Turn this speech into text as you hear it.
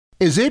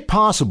Is it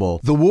possible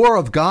the war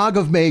of Gog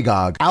of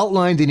Magog,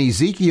 outlined in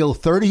Ezekiel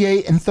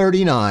 38 and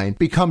 39,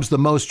 becomes the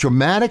most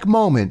dramatic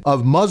moment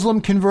of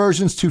Muslim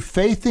conversions to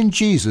faith in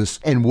Jesus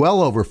in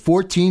well over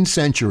 14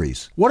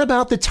 centuries? What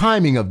about the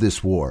timing of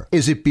this war?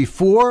 Is it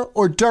before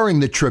or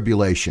during the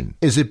tribulation?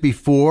 Is it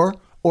before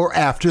or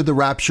after the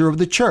rapture of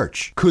the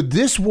church? Could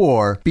this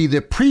war be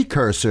the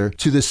precursor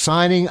to the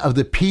signing of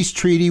the peace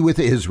treaty with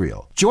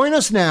Israel? Join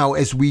us now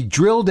as we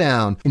drill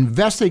down,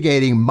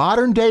 investigating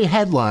modern-day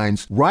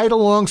headlines right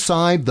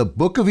alongside the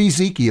book of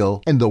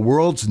Ezekiel and the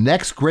world's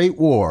next great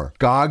war,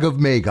 Gog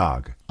of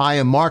Magog. I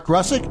am Mark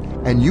Russick,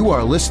 and you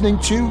are listening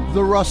to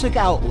The Russick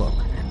Outlook.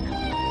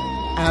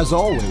 As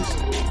always,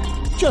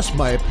 just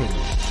my opinion.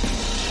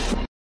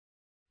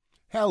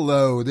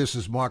 Hello, this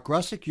is Mark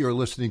Russick. You're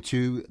listening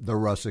to The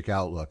Russick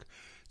Outlook.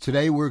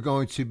 Today we're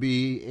going to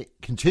be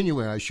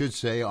continuing,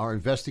 our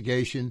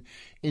investigation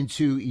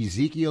into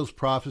Ezekiel's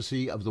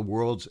prophecy of the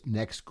world's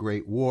next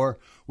great war,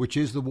 which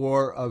is the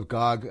war of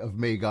Gog of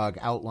Magog,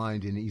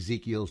 outlined in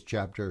Ezekiel's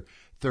chapter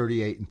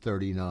 38 and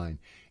 39.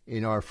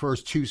 In our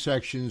first two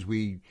sections,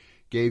 we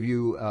gave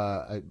you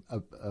the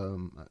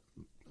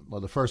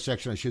first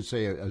section,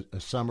 a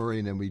summary,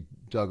 and then we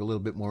dug a little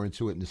bit more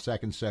into it in the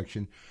second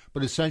section.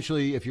 But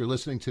essentially, if you're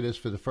listening to this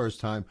for the first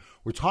time,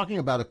 we're talking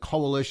about a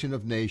coalition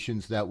of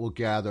nations that will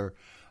gather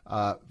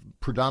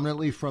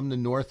predominantly from the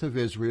north of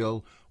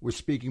Israel. We're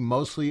speaking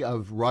mostly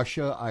of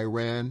Russia,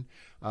 Iran,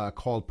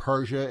 called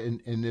Persia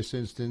in this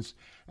instance,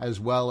 as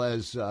well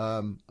as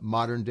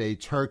modern-day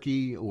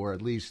Turkey, or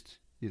at least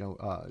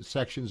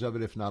sections of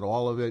it, if not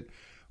all of it.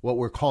 What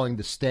we're calling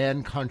the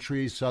Stan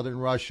countries, southern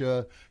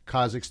Russia,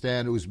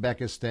 Kazakhstan,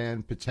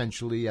 Uzbekistan,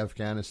 potentially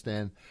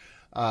Afghanistan,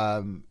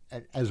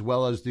 as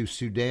well as the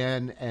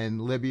Sudan and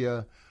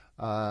Libya,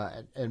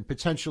 and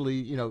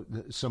potentially,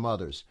 some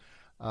others.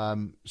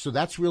 So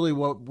that's really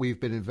what we've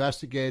been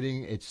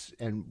investigating.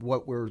 And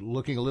what we're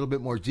looking a little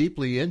bit more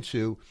deeply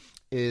into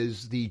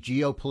is the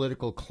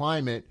geopolitical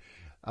climate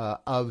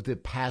of the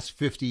past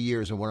 50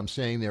 years. And what I'm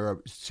saying, there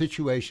are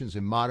situations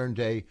in modern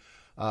day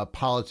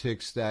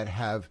politics that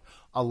have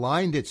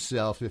aligned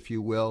itself, if you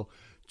will,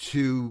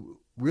 to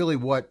really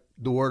what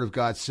the Word of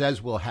God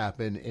says will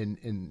happen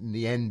in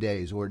the end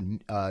days, or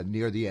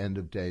near the end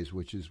of days,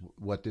 which is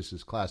what this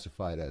is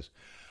classified as.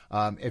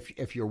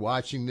 If you're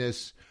watching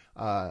this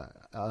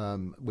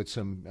with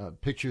some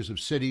pictures of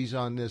cities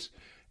on this,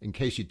 in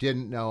case you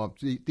didn't know,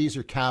 these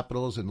are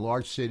capitals and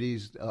large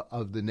cities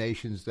of the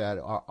nations that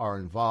are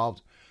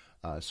involved.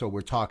 So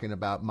we're talking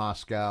about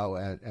Moscow,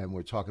 and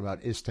we're talking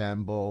about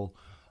Istanbul,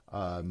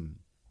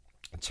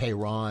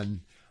 Tehran,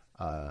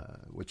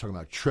 we're talking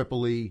about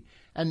Tripoli,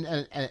 and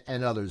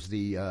others.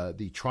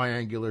 The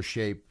triangular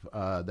shape,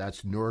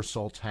 that's Nur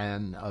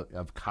Sultan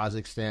of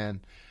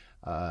Kazakhstan,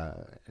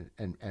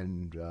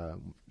 and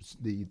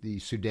the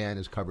Sudan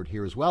is covered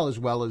here as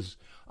well as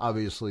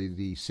obviously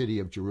the city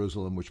of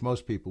Jerusalem, which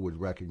most people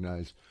would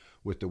recognize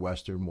with the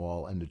Western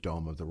Wall and the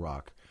Dome of the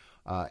Rock.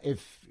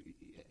 If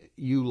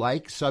you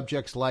like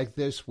subjects like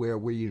this, where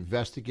we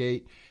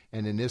investigate,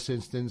 and in this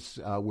instance,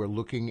 we're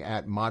looking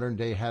at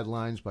modern-day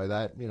headlines, by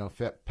that,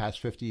 past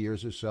 50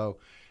 years or so,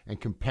 and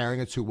comparing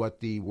it to what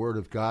the Word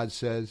of God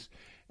says.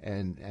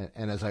 And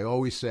as I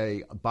always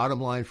say,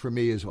 bottom line for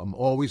me is I'm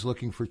always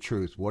looking for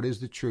truth. What is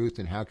the truth,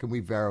 and how can we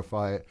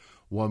verify it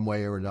one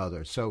way or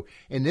another? So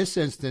in this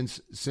instance,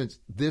 since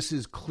this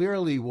is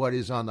clearly what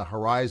is on the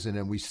horizon,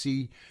 and we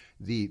see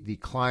the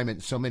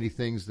climate, so many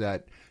things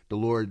that the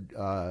Lord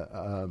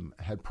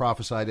had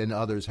prophesied and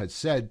others had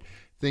said,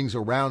 things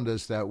around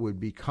us that would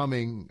be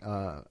coming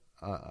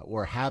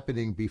or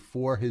happening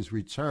before his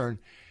return.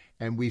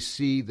 And we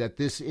see that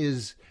this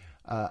is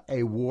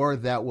a war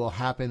that will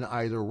happen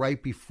either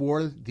right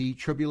before the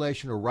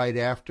tribulation or right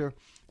after.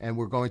 And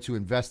we're going to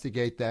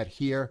investigate that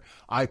here.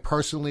 I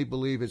personally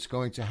believe it's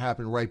going to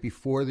happen right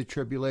before the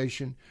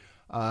tribulation.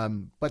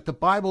 But the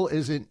Bible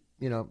isn't,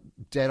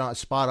 dead on,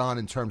 spot on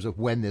in terms of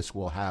when this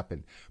will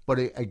happen. But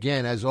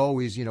again, as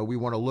always, we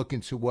want to look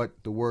into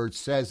what the Word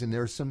says, and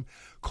there's some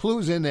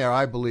clues in there,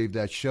 I believe,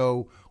 that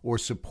show or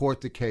support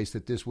the case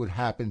that this would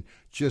happen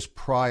just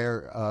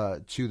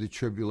prior to the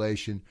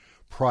tribulation,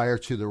 prior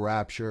to the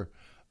rapture.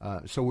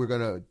 So we're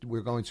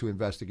going to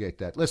investigate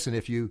that. Listen,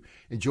 if you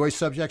enjoy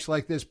subjects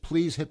like this,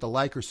 please hit the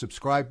like or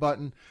subscribe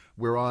button.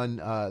 We're on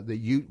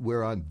YouTube.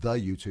 We're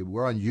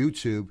on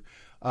YouTube.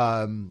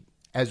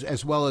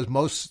 As well as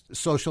most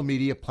social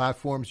media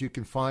platforms, you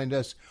can find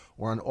us.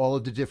 We're on all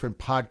of the different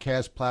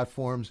podcast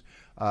platforms.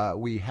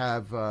 We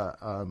have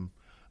a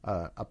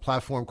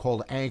platform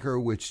called Anchor,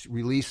 which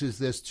releases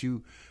this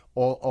to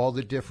all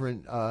the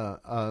different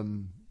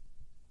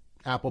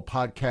Apple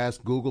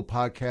Podcasts, Google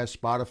Podcasts,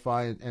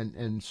 Spotify,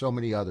 and so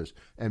many others.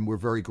 And we're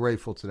very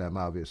grateful to them,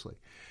 obviously.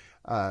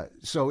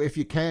 So if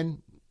you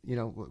can,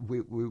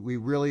 we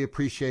really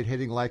appreciate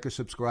hitting like or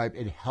subscribe.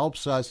 It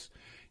helps us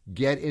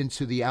get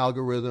into the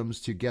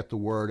algorithms to get the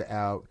word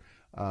out,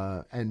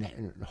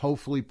 and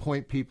hopefully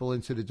point people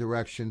into the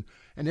direction.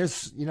 And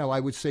there's, I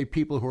would say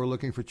people who are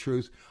looking for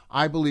truth.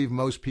 I believe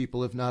most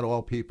people, if not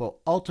all people,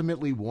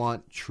 ultimately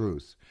want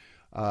truth.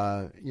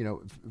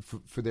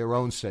 for their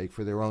own sake,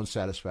 for their own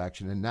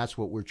satisfaction, and that's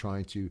what we're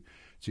trying to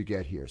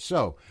get here.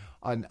 So,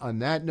 on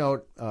that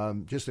note,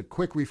 just a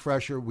quick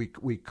refresher: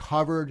 we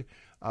covered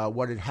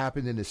what had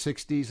happened in the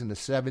 '60s and the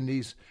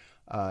 '70s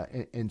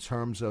in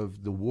terms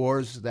of the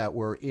wars that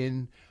were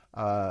in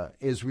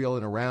Israel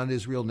and around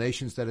Israel,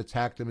 nations that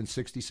attacked them in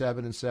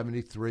 '67 and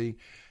 '73.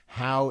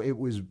 How it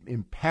was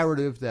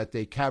imperative that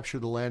they capture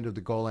the land of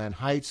the Golan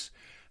Heights,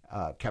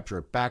 capture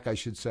it back, I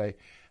should say,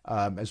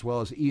 as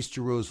well as East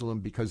Jerusalem,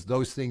 because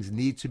those things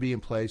need to be in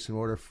place in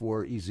order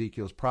for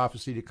Ezekiel's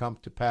prophecy to come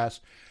to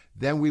pass.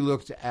 Then we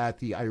looked at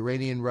the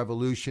Iranian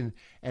Revolution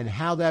and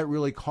how that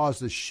really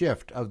caused the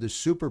shift of the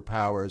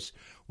superpowers,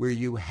 where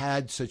you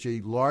had such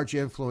a large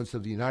influence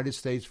of the United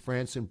States,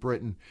 France, and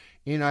Britain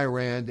in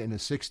Iran in the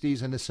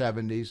 60s and the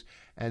 70s.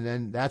 And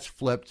then that's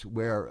flipped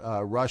where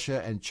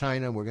Russia and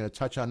China, and we're going to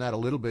touch on that a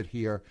little bit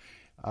here,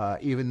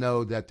 even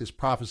though that this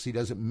prophecy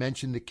doesn't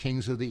mention the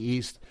kings of the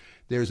East,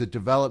 there's a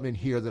development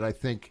here that I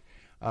think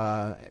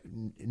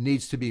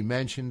needs to be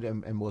mentioned,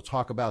 and we'll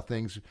talk about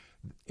things.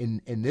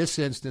 In this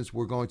instance,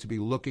 we're going to be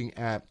looking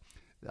at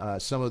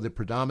some of the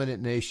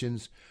predominant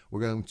nations.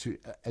 We're going to,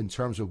 in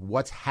terms of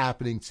what's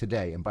happening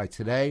today. And by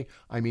today,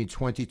 I mean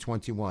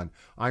 2021.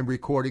 I'm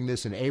recording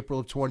this in April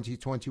of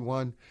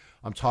 2021.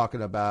 I'm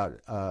talking about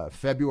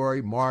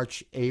February,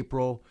 March,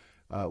 April.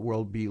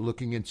 We'll be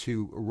looking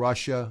into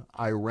Russia,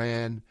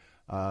 Iran,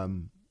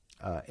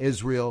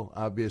 Israel,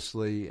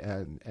 obviously,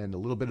 and a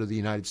little bit of the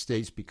United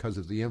States because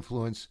of the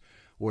influence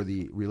or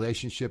the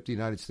relationship the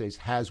United States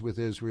has with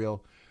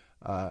Israel.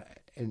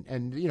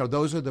 And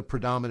those are the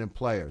predominant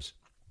players.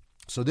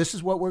 So this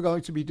is what we're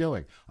going to be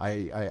doing.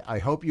 I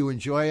hope you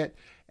enjoy it,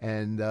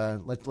 and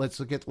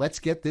let's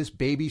get this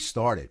baby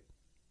started.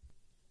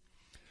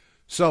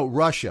 So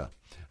Russia,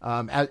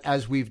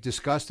 as we've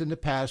discussed in the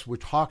past, we're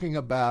talking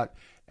about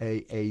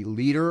a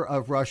leader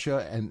of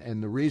Russia,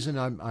 and the reason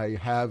I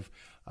have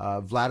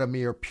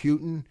Vladimir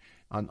Putin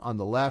on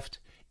the left.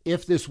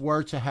 If this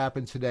were to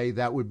happen today,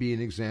 that would be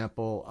an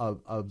example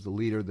of the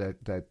leader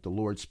that the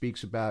Lord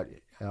speaks about,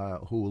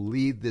 who will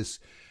lead this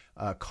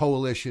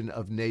coalition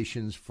of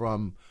nations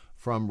from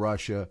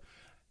Russia.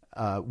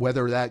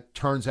 Whether that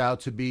turns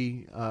out to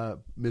be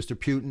Mr.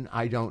 Putin,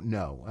 I don't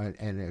know.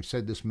 And I've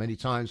said this many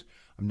times.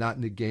 I'm not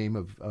in the game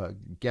of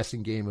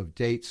guessing game of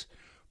dates.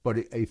 But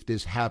if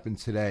this happened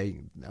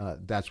today,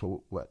 that's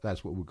what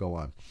would go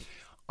on.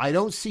 I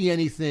don't see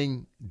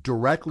anything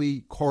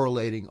directly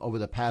correlating over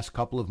the past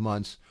couple of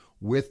months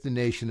with the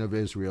nation of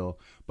Israel,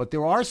 but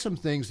there are some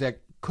things that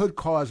could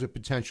cause a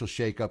potential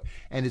shakeup,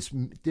 and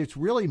it's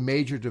really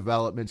major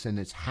developments, and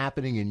it's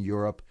happening in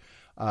Europe.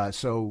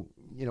 So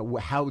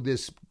how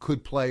this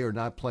could play or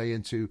not play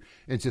into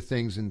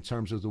things in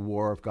terms of the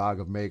war of Gog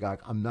of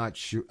Magog, I'm not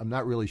sure. I'm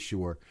not really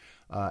sure,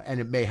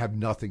 and it may have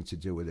nothing to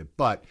do with it.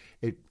 But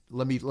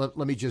let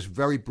me just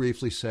very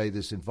briefly say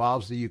this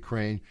involves the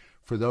Ukraine.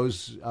 For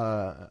those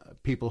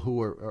people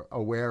who are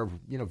aware of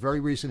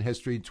very recent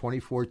history,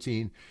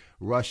 2014,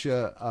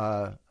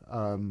 Russia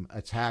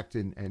attacked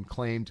and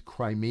claimed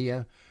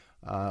Crimea,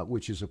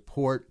 which is a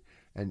port,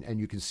 and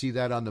you can see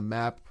that on the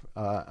map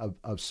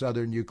of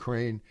southern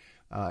Ukraine.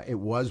 It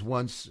was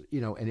once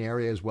an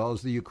area, as well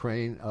as the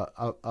Ukraine,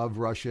 of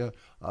Russia,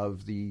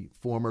 of the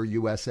former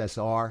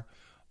USSR.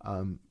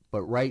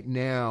 But right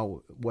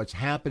now, what's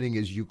happening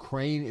is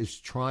Ukraine is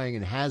trying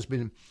and has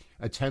been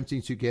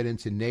attempting to get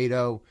into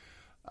NATO.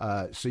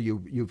 So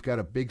you've got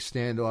a big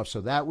standoff.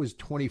 So that was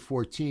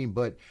 2014.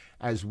 But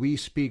as we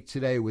speak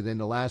today, within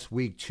the last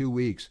week, 2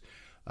 weeks,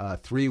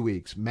 3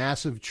 weeks,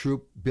 massive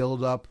troop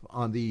buildup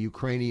on the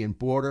Ukrainian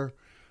border.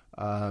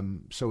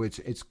 So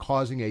it's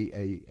causing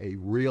a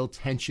real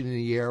tension in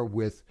the air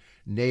with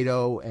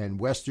NATO and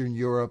Western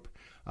Europe.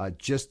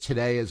 Just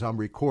today, as I'm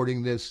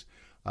recording this,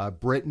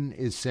 Britain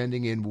is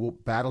sending in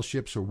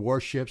battleships or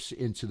warships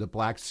into the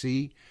Black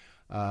Sea.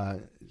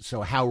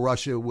 So how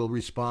Russia will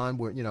respond,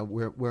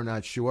 we're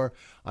not sure.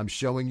 I'm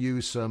showing you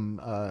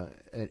an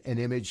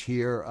image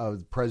here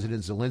of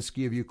President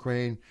Zelensky of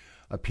Ukraine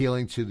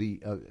appealing to the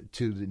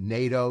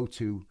NATO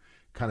to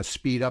kind of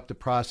speed up the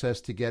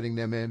process to getting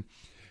them in.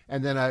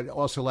 And then I'd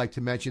also like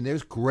to mention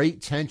there's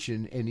great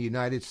tension in the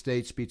United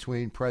States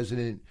between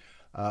President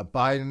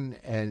Biden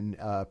and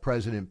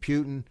President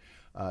Putin.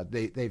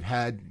 They've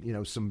had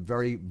some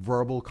very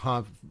verbal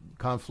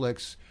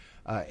conflicts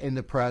in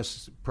the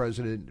press.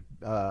 President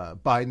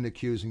Biden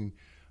accusing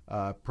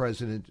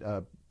President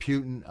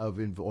Putin of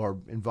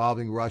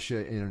involving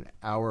Russia in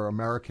our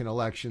American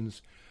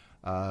elections.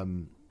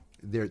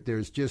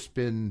 There's just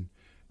been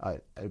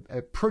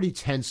a pretty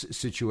tense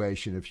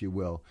situation, if you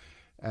will.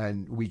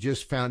 And we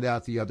just found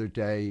out the other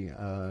day,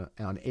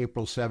 on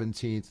April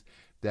 17th,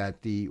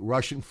 that the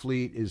Russian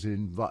fleet is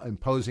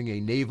imposing a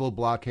naval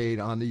blockade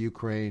on the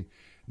Ukraine,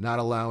 not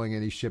allowing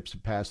any ships to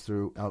pass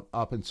through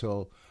up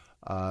until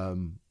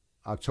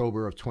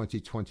October of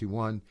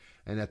 2021.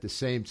 And at the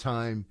same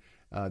time,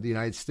 the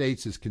United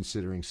States is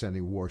considering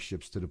sending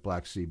warships to the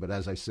Black Sea. But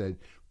as I said,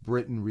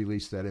 Britain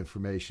released that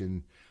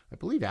information, I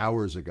believe,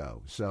 hours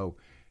ago. So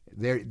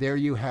There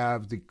you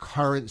have the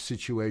current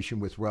situation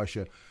with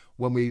Russia.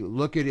 When we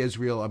look at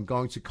Israel, I'm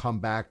going to come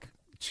back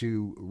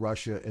to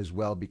Russia as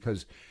well,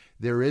 because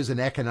there is an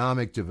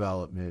economic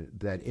development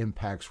that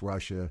impacts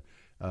Russia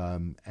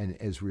and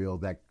Israel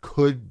that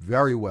could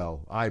very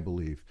well, I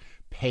believe,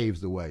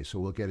 pave the way. So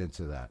we'll get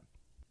into that.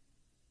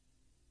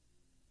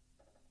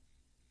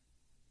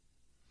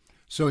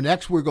 So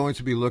next we're going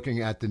to be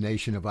looking at the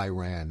nation of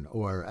Iran,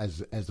 or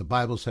as the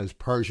Bible says,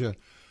 Persia.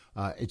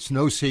 It's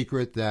no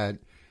secret that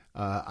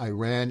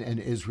Iran and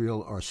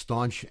Israel are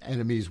staunch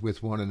enemies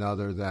with one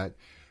another, that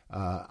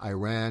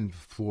Iran,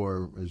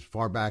 for as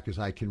far back as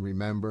I can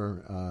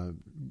remember,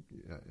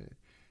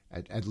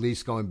 at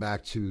least going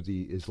back to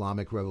the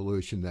Islamic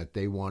Revolution, that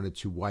they wanted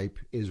to wipe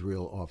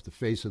Israel off the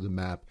face of the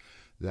map.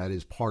 That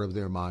is part of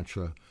their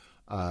mantra.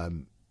 A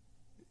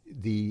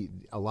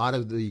lot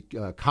of the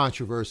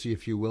controversy,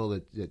 if you will,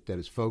 that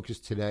is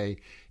focused today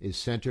is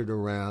centered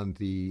around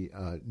the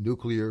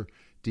nuclear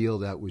deal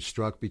that was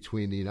struck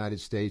between the United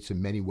States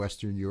and many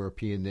Western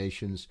European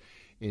nations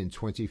in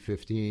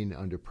 2015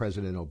 under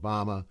President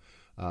Obama,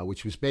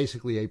 which was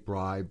basically a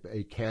bribe,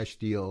 a cash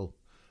deal,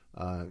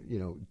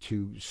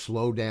 to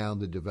slow down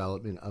the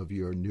development of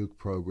your nuke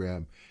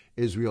program.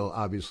 Israel,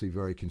 obviously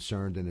very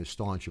concerned and a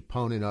staunch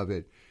opponent of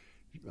it.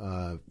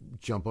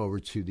 Jump over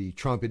to the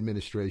Trump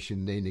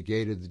administration. They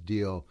negated the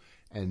deal,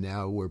 and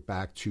now we're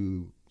back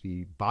to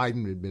the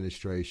Biden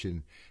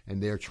administration,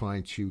 and they're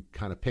trying to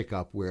kind of pick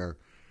up where,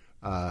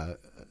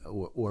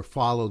 or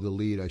follow the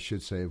lead, I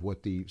should say, of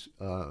what the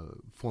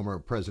former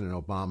President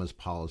Obama's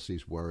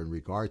policies were in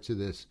regard to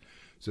this.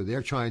 So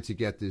they're trying to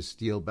get this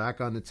deal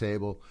back on the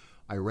table.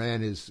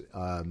 Iran is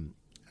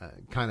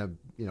kind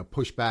of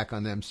pushed back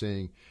on them,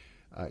 saying,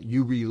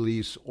 you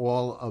release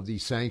all of the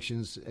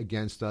sanctions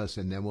against us,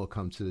 and then we'll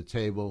come to the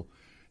table.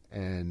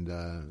 And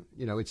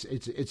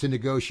it's a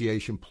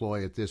negotiation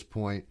ploy at this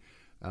point.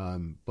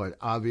 But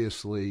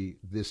obviously,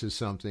 this is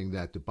something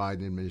that the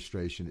Biden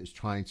administration is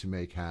trying to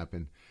make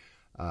happen.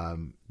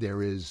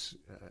 There is,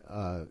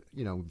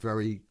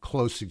 very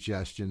close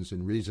suggestions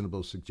and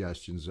reasonable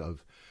suggestions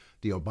of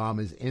the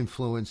Obama's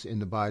influence in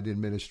the Biden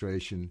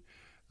administration.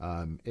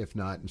 If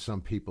not, and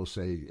some people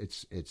say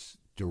it's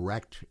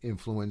direct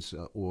influence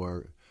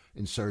or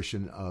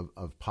insertion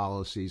of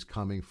policies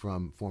coming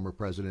from former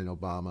President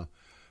Obama.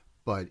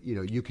 But,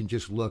 you can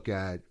just look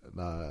at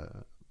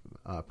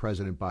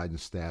President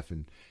Biden's staff,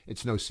 and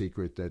it's no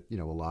secret that,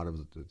 a lot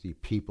of the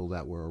people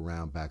that were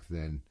around back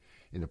then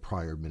in the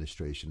prior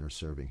administration are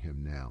serving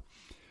him now.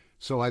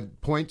 So I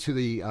point to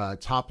the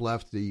top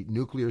left, the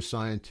nuclear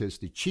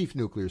scientist, the chief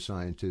nuclear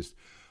scientist,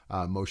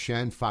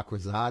 Moshe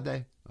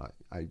Fakhrizadeh.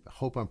 I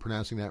hope I'm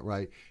pronouncing that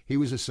right. He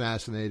was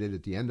assassinated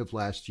at the end of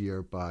last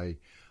year by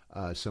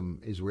some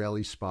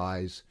Israeli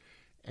spies,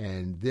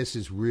 and this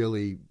has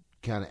really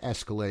kind of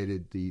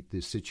escalated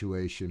the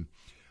situation.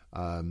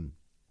 On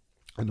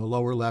the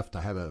lower left,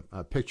 I have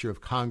a picture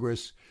of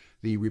Congress.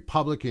 The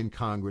Republican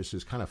Congress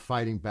is kind of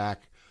fighting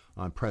back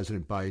on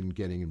President Biden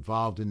getting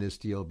involved in this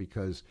deal,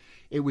 because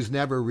it was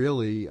never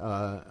really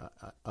a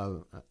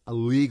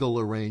legal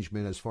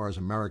arrangement as far as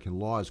American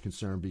law is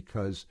concerned,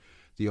 because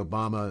the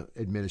Obama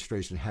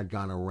administration had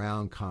gone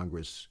around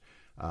Congress,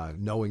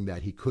 knowing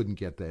that he couldn't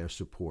get their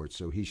support,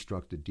 so he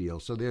struck the deal.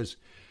 So there's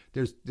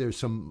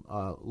some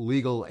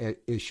legal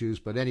issues,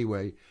 but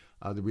anyway,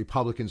 the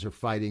Republicans are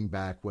fighting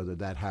back. Whether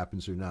that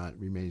happens or not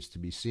remains to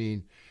be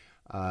seen.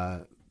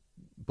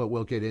 But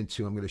we'll get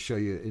into, I'm going to show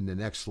you in the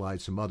next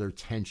slide, some other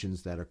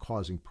tensions that are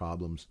causing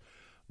problems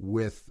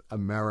with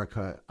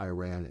America,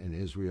 Iran, and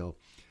Israel.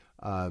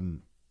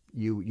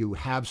 You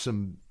have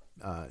some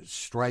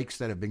strikes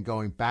that have been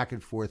going back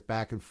and forth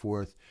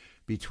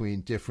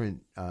between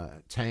different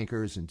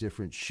tankers and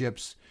different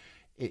ships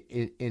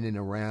in and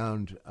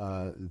around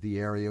the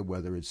area,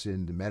 whether it's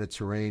in the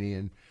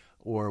Mediterranean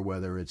or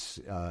whether it's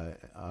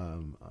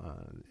in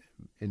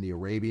the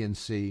Arabian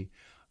Sea.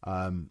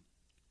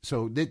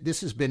 So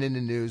this has been in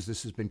the news.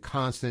 This has been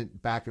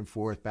constant back and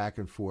forth.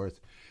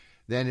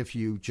 Then if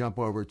you jump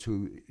over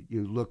to,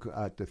 you look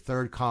at the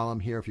third column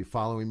here, if you're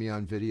following me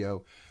on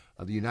video,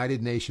 the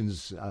United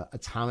Nations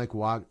Atomic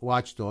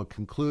Watchdog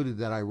concluded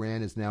that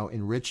Iran is now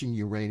enriching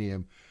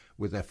uranium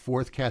with a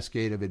fourth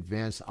cascade of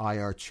advanced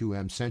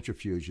IR-2M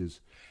centrifuges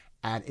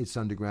at its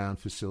underground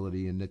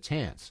facility in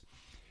Natanz.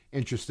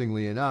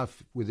 Interestingly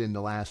enough, within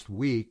the last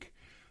week,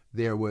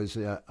 there was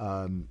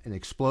an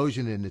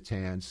explosion in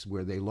Natanz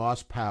where they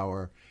lost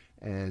power,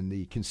 and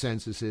the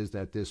consensus is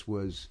that this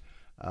was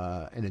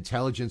an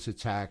intelligence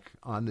attack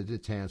on the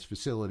Natanz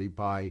facility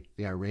by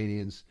the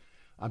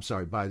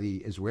by the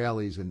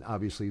Israelis, and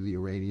obviously the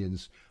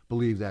Iranians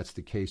believe that's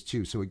the case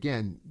too. So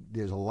again,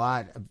 there's a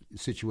lot of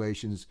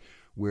situations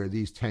where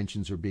these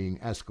tensions are being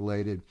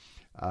escalated.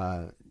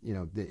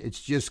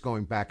 It's just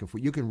going back and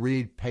forth. You can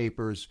read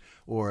papers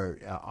or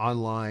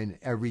online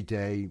every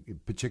day,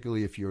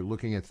 particularly if you're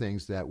looking at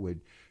things that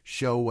would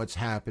show what's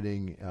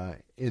happening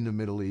in the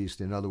Middle East.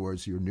 In other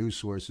words, your news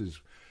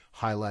sources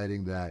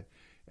highlighting that.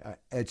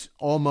 It's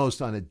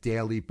almost on a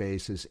daily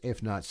basis,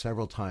 if not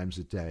several times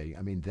a day.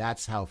 I mean,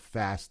 that's how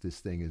fast this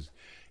thing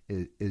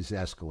is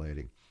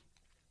escalating.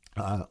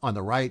 On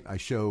the right, I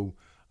show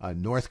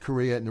North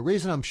Korea. And the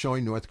reason I'm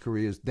showing North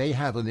Korea is they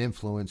have an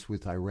influence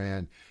with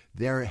Iran.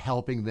 They're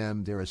helping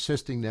them. They're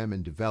assisting them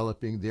in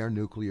developing their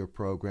nuclear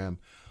program.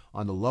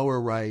 On the lower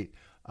right,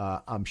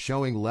 I'm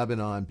showing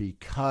Lebanon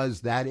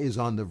because that is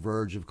on the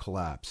verge of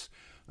collapse.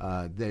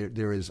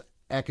 There is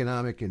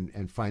economic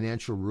and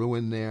financial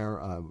ruin there.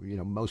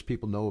 Most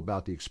people know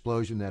about the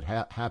explosion that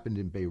happened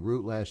in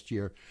Beirut last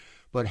year.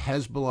 But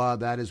Hezbollah,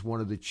 that is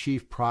one of the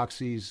chief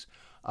proxies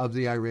of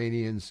the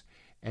Iranians.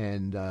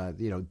 And,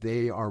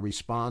 they are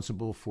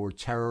responsible for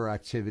terror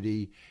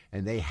activity,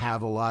 and they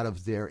have a lot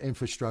of their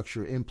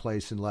infrastructure in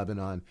place in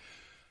Lebanon.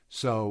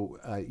 So,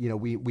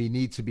 we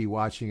need to be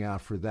watching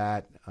out for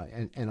that.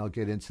 And I'll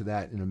get into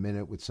that in a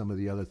minute with some of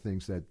the other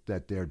things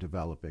that they're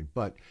developing.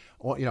 But,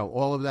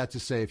 all of that to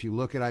say, if you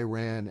look at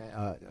Iran,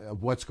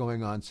 what's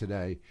going on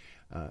today,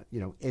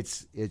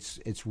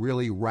 it's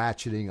really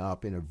ratcheting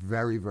up in a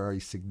very, very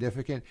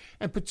significant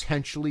and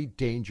potentially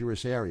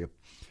dangerous area.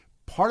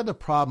 Part of the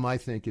problem, I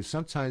think, is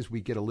sometimes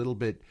we get a little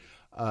bit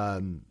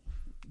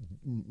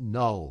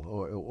null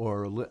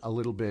or a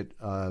little bit,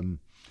 I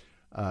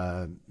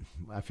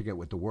forget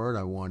what the word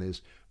I want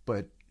is,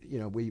 but,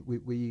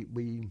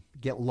 we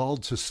get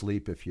lulled to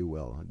sleep, if you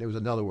will. There was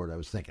another word I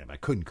was thinking of. I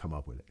couldn't come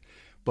up with it.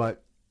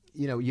 But,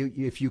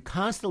 if you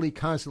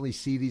constantly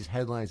see these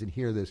headlines and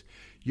hear this,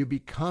 you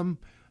become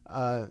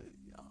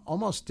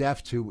almost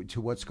deaf to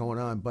what's going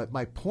on. But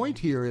my point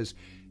here is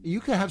you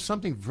could have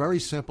something very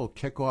simple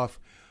kick off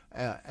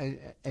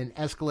an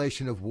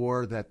escalation of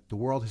war that the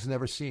world has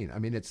never seen. I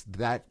mean, it's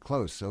that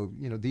close. So,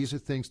 these are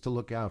things to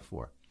look out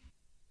for.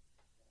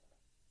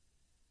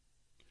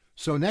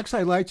 So next,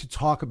 I'd like to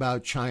talk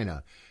about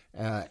China.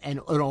 And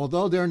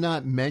although they're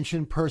not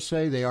mentioned per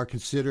se, they are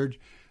considered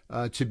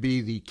to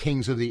be the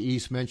kings of the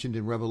East mentioned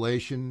in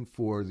Revelation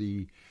for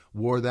the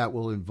war that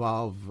will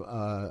involve,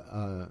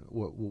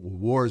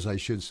 wars, I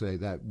should say,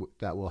 that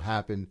will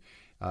happen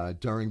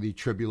during the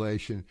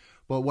tribulation.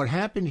 But what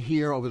happened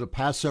here over the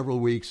past several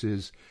weeks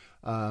is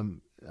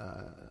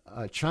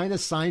China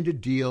signed a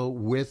deal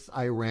with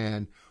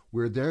Iran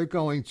where they're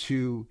going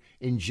to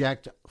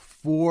inject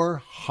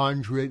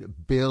 $400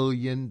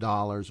 billion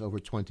over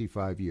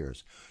 25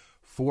 years.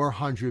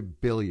 $400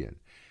 billion.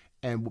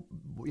 And,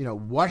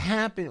 what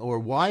happened or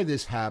why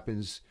this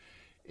happens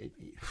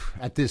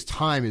at this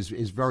time is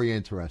very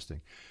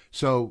interesting.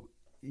 So,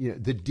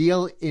 the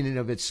deal in and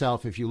of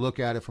itself, if you look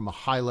at it from a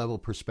high-level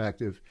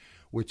perspective,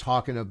 we're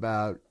talking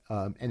about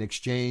an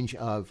exchange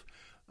of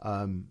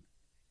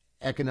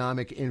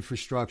economic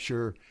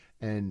infrastructure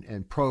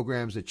and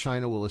programs that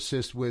China will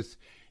assist with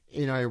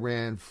in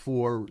Iran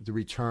for the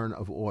return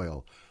of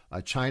oil.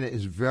 China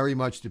is very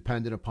much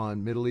dependent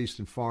upon Middle East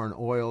and foreign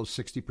oil.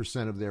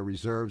 60% of their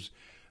reserves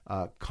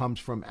comes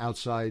from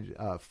outside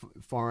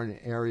foreign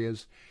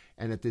areas.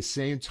 And at the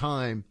same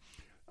time,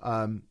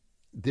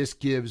 this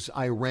gives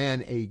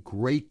Iran a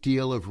great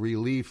deal of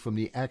relief from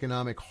the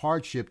economic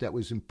hardship that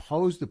was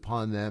imposed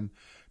upon them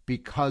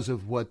because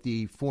of what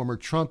the former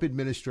Trump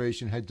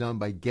administration had done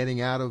by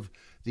getting out of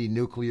the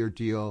nuclear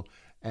deal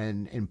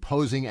and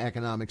imposing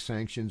economic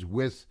sanctions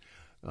with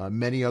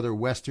many other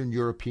Western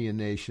European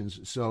nations.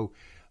 So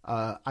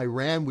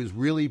Iran was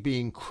really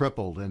being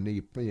crippled, and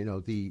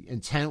the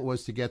intent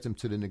was to get them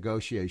to the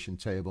negotiation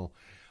table.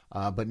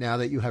 But now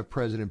that you have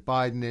President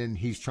Biden in,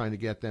 he's trying to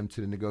get them to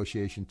the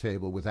negotiation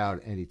table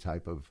without any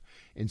type of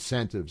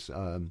incentives.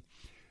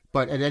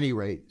 But at any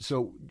rate,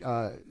 so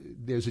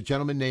there's a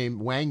gentleman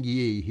named Wang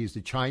Yi. He's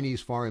the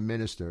Chinese foreign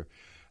minister.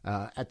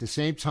 At the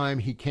same time,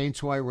 he came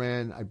to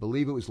Iran, I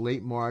believe it was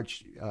late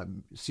March,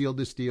 sealed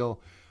this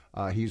deal.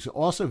 He's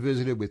also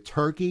visited with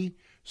Turkey,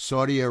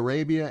 Saudi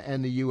Arabia,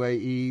 and the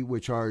UAE,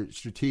 which are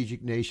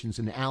strategic nations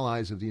and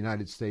allies of the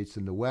United States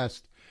in the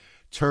West.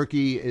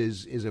 Turkey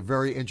is a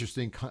very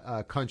interesting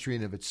country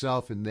in of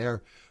itself in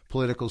their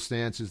political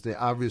stances.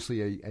 They're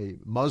obviously a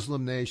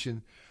Muslim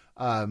nation,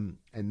 and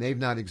they've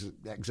not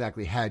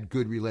exactly had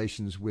good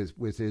relations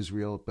with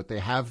Israel, but they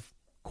have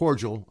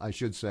cordial, I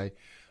should say.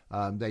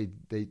 They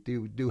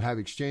do have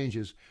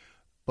exchanges,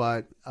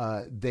 but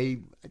they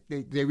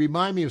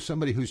remind me of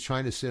somebody who's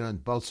trying to sit on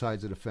both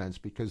sides of the fence,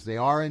 because they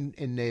are in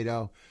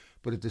NATO,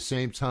 but at the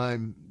same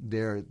time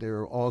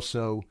they're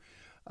also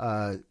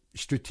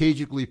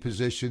strategically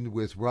positioned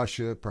with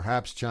Russia,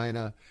 perhaps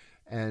China,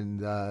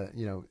 and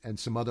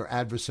some other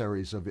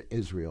adversaries of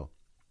Israel.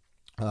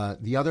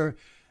 The other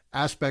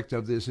aspect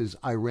of this is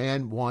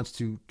Iran wants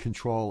to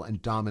control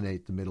and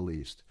dominate the Middle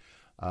East.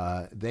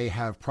 They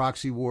have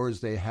proxy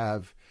wars. They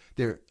have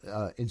their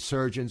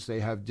insurgents. They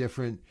have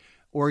different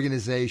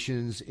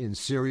organizations in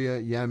Syria,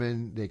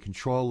 Yemen. They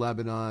control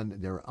Lebanon.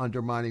 They're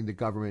undermining the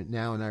government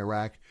now in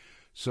Iraq.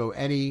 So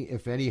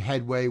if any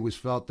headway was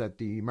felt that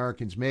the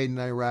Americans made in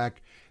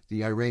Iraq,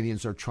 the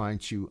Iranians are trying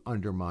to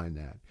undermine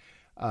that.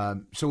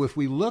 So if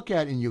we look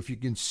at, and if you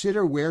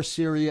consider where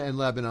Syria and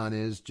Lebanon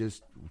is,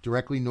 just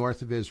directly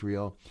north of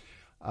Israel,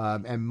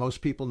 and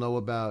most people know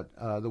about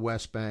the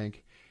West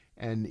Bank,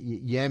 and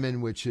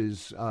Yemen, which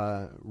is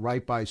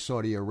right by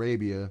Saudi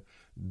Arabia,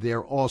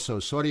 they're also,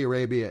 Saudi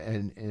Arabia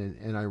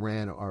and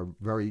Iran are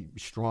very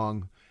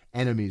strong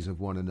enemies of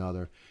one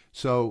another.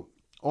 So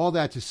all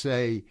that to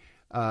say,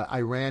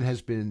 Iran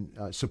has been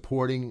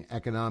supporting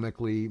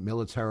economically,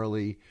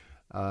 militarily,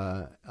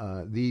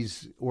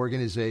 these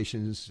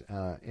organizations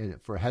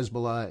for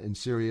Hezbollah in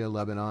Syria,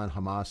 Lebanon,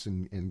 Hamas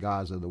in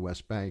Gaza, the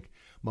West Bank,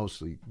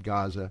 mostly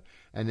Gaza,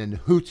 and then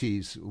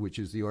Houthis, which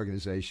is the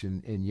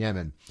organization in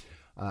Yemen.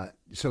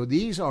 So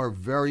these are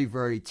very,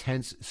 very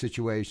tense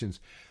situations.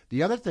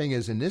 The other thing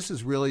is, and this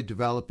is really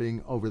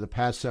developing over the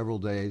past several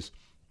days,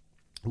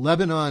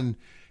 Lebanon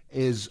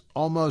is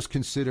almost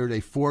considered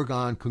a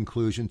foregone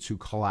conclusion to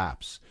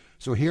collapse.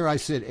 So here I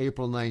sit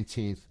April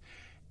 19th,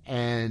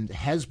 and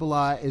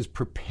Hezbollah is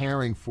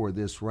preparing for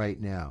this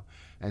right now,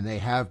 and they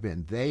have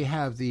been. They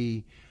have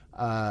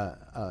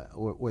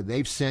or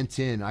they've sent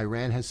in,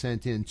 Iran has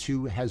sent in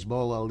to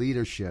Hezbollah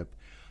leadership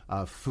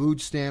food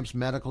stamps,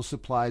 medical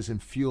supplies,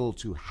 and fuel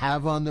to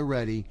have on the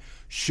ready.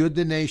 Should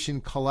the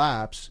nation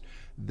collapse,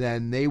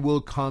 then they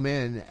will come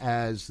in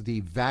as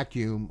the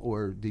vacuum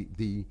or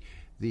the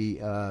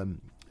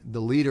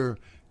leader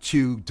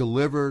to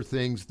deliver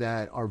things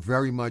that are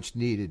very much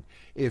needed.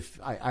 If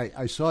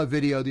I saw a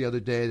video the other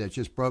day that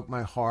just broke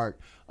my heart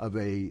of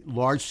a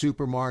large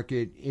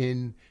supermarket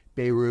in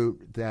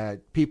Beirut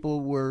that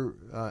people were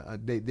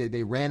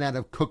they ran out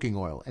of cooking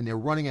oil, and they're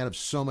running out of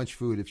so much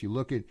food. If you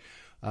look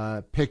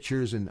at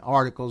pictures and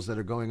articles that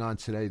are going on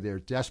today, they're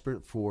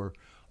desperate for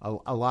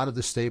a lot of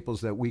the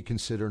staples that we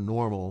consider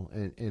normal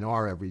in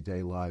our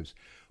everyday lives.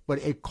 But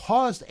it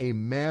caused a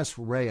mass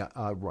riot.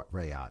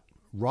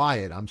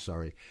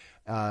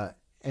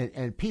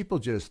 And people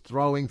just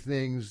throwing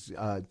things,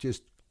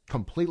 just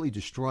completely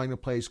destroying the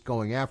place,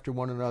 going after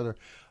one another,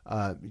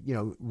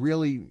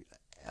 really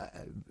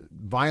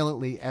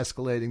violently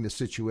escalating the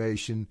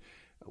situation,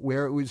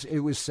 where it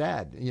was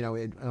sad.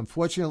 It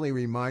unfortunately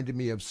reminded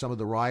me of some of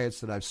the riots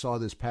that I saw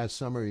this past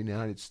summer in the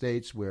United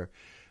States, where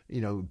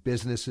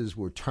businesses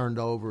were turned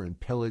over and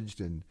pillaged,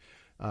 and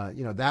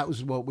that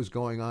was what was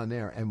going on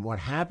there. And what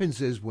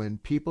happens is, when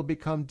people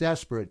become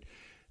desperate,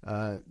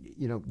 all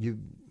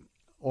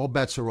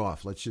bets are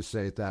off. Let's just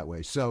say it that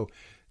way. So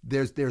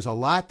there's a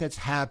lot that's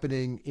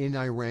happening in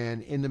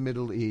Iran, in the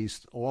Middle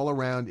East, all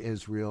around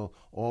Israel,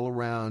 all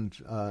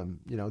around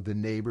the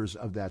neighbors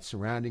of that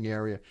surrounding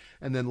area.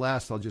 And then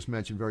last, I'll just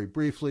mention very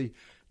briefly,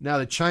 now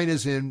that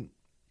China's in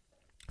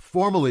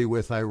formally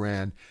with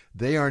Iran,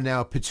 they are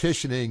now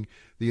petitioning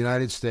the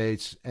United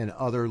States and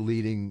other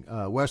leading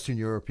Western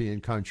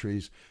European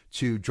countries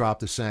to drop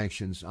the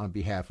sanctions on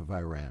behalf of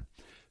Iran.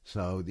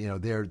 So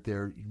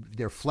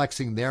they're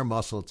flexing their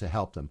muscle to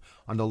help them.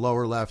 On the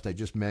lower left, I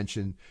just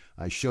mentioned,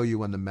 I show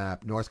you on the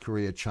map, North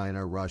Korea,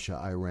 China, Russia,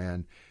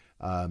 Iran,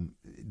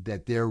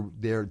 that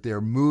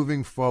they're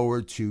moving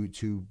forward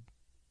to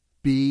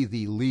be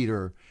the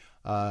leader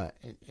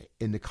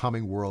in the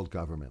coming world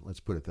government. Let's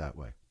put it that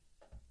way.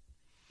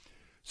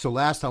 So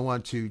last, I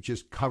want to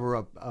just cover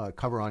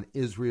on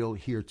Israel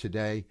here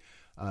today.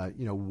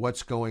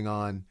 What's going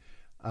on.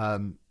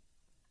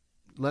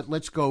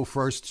 Let's go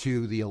first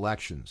to the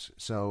elections.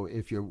 So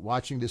if you're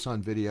watching this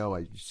on video,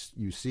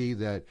 you see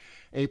that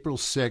April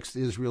 6th,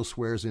 Israel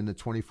swears in the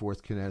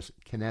 24th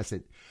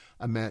Knesset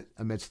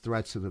amidst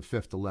threats of the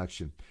fifth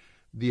election.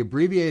 The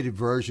abbreviated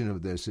version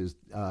of this is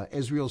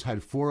Israel's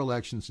had 4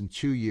 elections in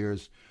 2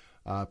 years.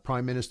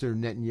 Prime Minister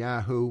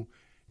Netanyahu,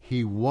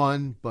 he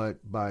won, but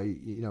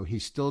he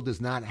still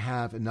does not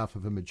have enough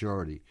of a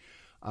majority.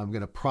 I'm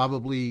going to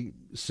probably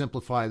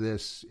simplify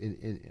this,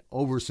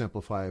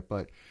 oversimplify it,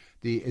 but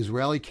the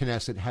Israeli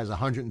Knesset has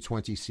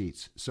 120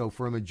 seats. So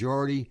for a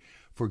majority,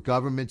 for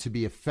government to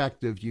be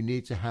effective, you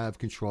need to have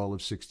control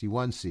of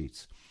 61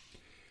 seats.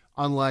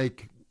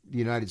 Unlike the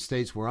United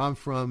States, where I'm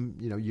from,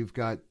 you've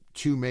got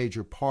 2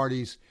 major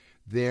parties.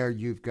 There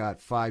you've got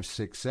 5,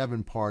 6,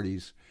 7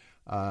 parties.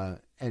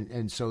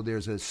 And so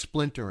there's a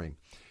splintering.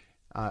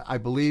 I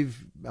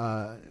believe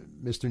Mr.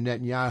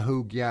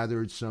 Netanyahu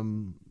gathered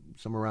some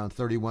around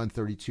 31,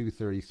 32,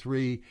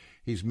 33.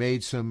 He's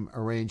made some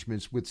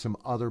arrangements with some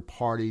other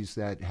parties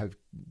that have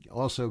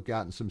also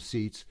gotten some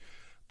seats.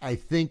 I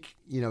think,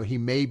 he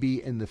may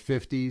be in the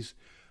 50s,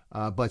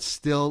 but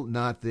still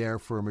not there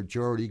for a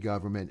majority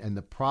government. And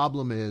the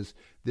problem is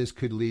this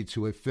could lead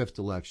to a fifth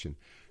election.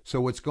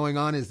 So what's going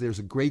on is there's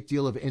a great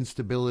deal of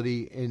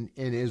instability in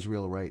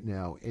Israel right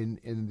now,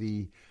 in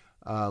the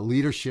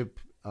leadership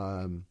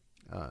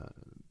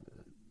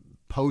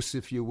posts,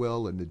 if you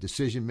will, and the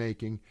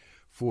decision-making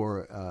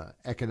for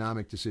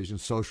economic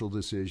decisions, social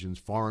decisions,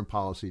 foreign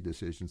policy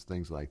decisions,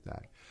 things like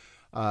that.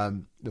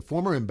 The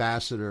former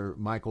ambassador,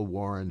 Michael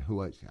Warren,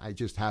 who I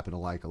just happen to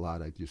like a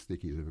lot, I just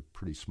think he's a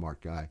pretty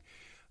smart guy,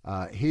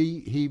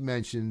 he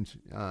mentioned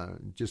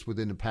just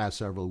within the past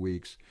several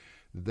weeks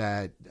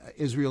that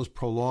Israel's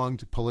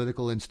prolonged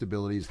political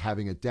instability is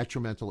having a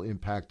detrimental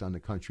impact on the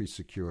country's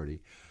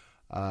security.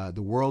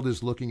 The world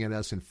is looking at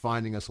us and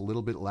finding us a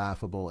little bit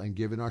laughable, and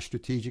given our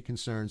strategic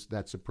concerns,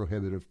 that's a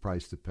prohibitive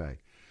price to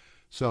pay.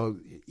 So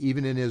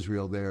even in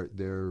Israel,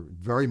 they're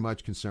very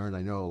much concerned.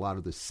 I know a lot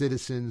of the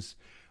citizens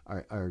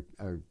are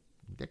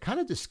they're kind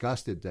of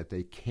disgusted that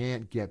they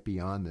can't get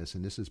beyond this.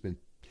 And this has been,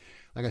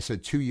 like I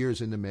said, 2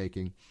 years in the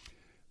making.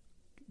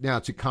 Now,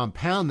 to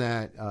compound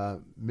that,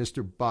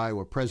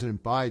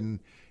 President Biden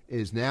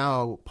is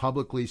now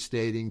publicly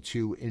stating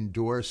to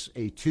endorse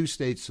a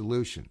two-state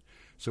solution.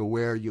 So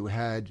where you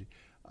had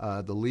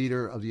the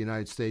leader of the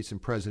United States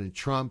and President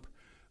Trump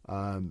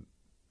kind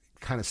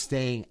of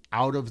staying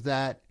out of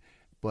that,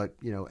 but,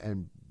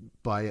 and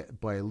by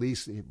at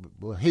least,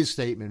 his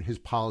statement, his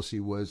policy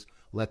was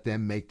let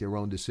them make their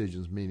own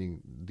decisions,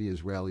 meaning the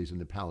Israelis and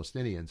the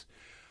Palestinians.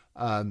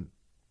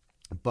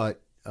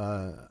 But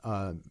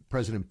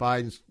President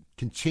Biden's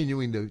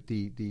continuing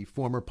the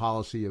former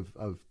policy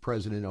of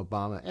President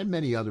Obama and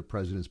many other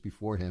presidents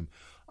before him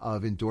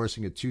of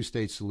endorsing a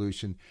two-state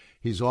solution.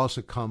 He's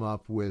also come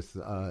up with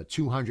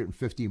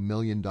 $250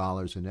 million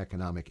in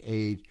economic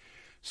aid.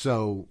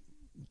 So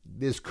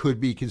this could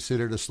be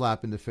considered a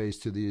slap in the face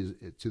to the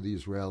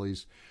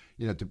Israelis,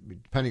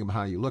 depending on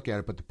how you look at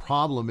it. But the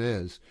problem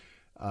is,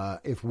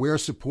 if we're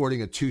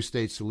supporting a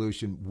two-state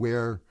solution,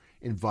 we're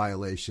in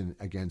violation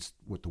against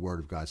what the Word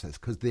of God says,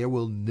 because there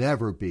will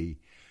never be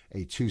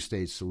a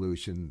two-state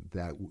solution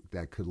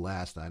that could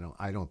last.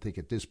 I don't think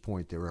at this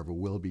point there ever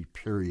will be.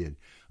 Period.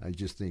 I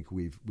just think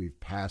we've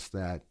passed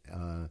that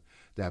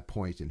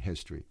point in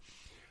history.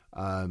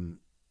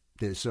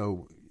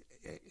 So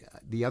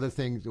the other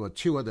thing,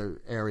 two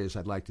other areas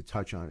I'd like to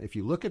touch on. If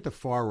you look at the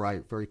far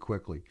right very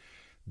quickly,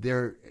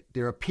 there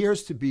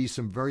appears to be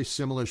some very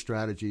similar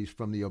strategies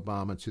from the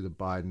Obama to the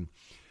Biden.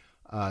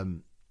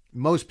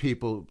 Most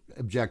people,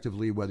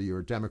 objectively, whether you're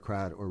a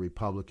Democrat or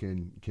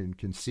Republican, can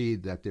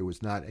concede that there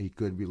was not a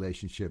good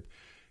relationship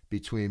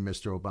between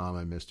Mr.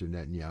 Obama and Mr.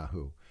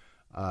 Netanyahu.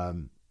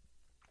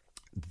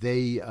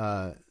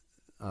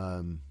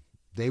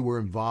 They were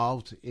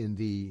involved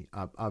in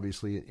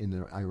obviously in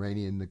the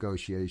Iranian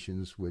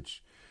negotiations,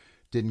 which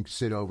didn't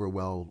sit over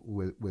well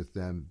with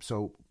them.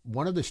 So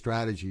one of the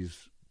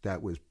strategies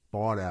that was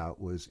bought out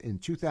was in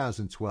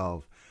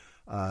 2012.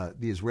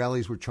 The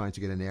Israelis were trying to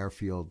get an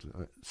airfield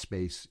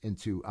space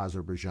into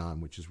Azerbaijan,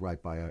 which is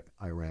right by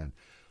Iran.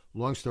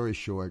 Long story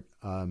short,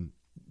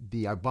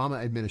 the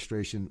Obama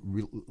administration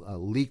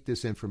leaked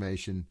this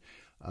information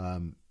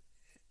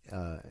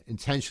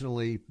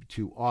intentionally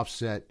to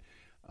offset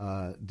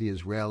the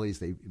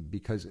Israelis.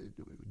 Because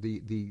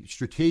the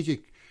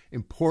strategic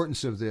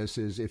importance of this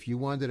is, if you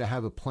wanted to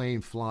have a plane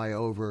fly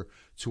over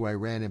to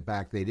Iran and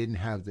back, they didn't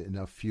have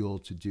enough fuel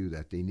to do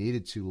that. They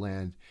needed to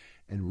land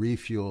and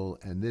refuel,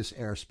 and this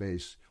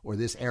airspace or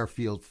this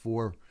airfield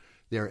for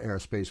their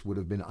airspace would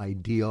have been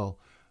ideal.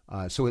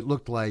 So it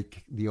looked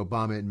like the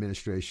Obama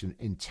administration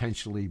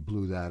intentionally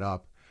blew that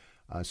up.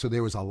 So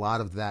there was a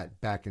lot of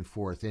that back and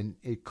forth. And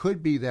it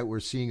could be that we're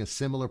seeing a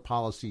similar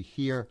policy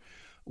here,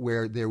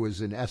 where there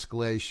was an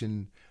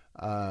escalation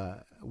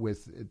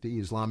with the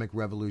Islamic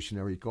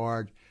Revolutionary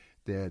Guard,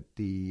 that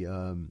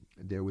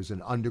there was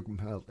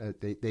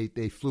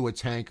they flew a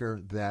tanker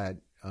that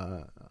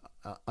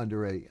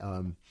under a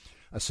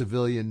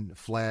civilian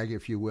flag,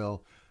 if you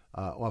will,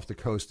 off the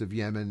coast of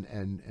Yemen,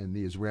 and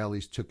the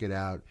Israelis took it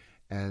out,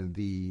 and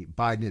the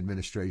Biden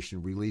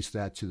administration released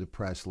that to the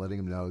press, letting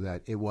them know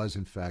that it was,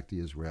 in fact, the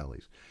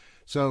Israelis.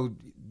 So,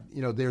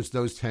 there's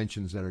those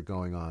tensions that are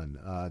going on.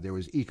 There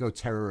was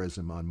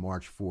eco-terrorism on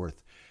March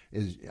 4th.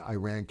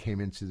 Iran came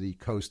into the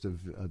coast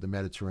of the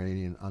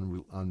Mediterranean,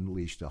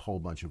 unleashed a whole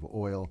bunch of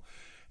oil.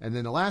 And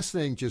then the last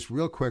thing, just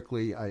real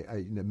quickly,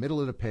 in the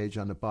middle of the page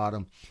on the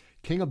bottom,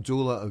 King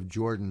Abdullah of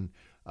Jordan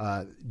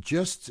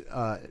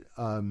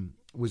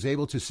was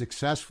able to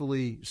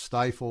successfully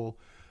stifle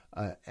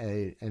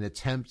an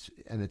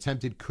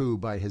attempted coup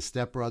by his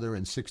stepbrother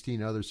and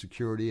 16 other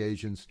security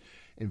agents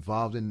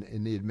involved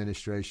in the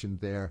administration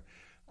there.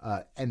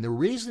 And the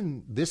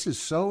reason this is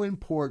so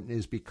important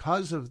is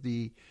because of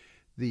the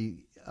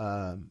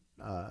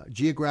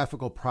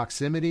geographical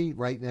proximity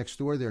right next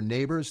door. They're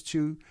neighbors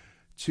to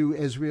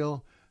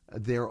Israel.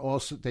 They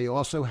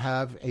also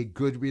have a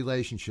good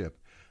relationship.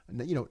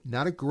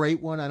 Not a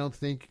great one. I don't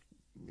think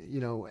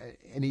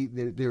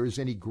there is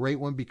any great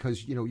one,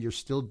 because you're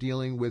still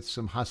dealing with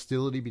some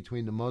hostility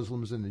between the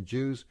Muslims and the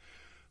Jews.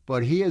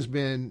 But he has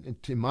been,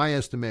 in my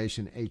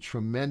estimation, a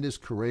tremendous,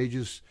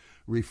 courageous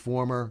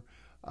reformer.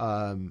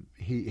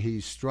 He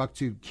struck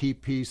to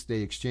keep peace.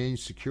 They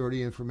exchanged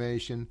security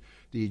information,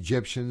 the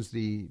Egyptians,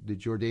 the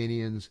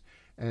Jordanians,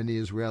 and the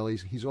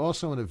Israelis. He's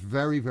also in a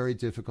very, very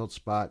difficult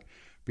spot,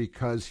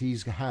 because he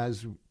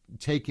has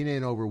taken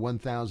in over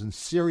 1,000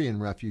 Syrian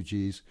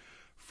refugees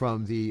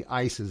from the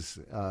ISIS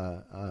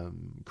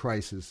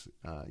crisis,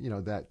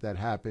 that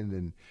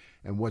happened,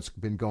 and what's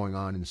been going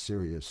on in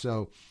Syria.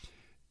 So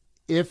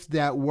if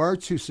that were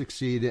to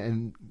succeed,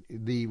 and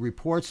the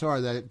reports are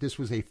that this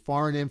was a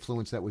foreign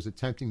influence that was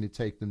attempting to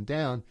take them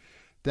down,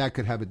 that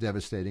could have a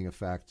devastating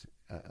effect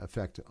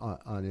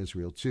on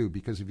Israel too.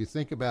 Because if you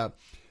think about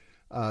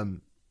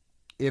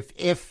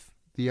if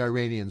the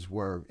Iranians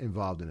were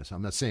involved in this,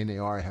 I'm not saying they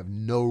are. I have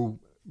no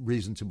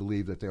reason to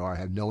believe that they are. I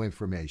have no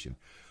information.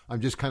 I'm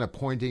just kind of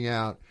pointing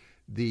out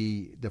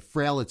the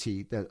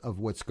frailty of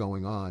what's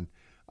going on.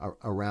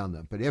 around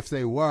them. But if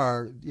they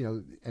were,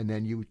 and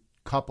then you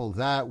couple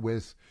that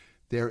with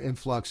their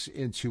influx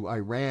into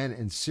Iran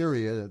and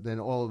Syria, then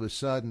all of a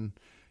sudden,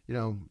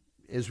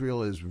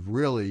 Israel is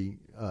really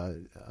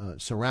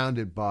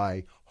surrounded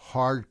by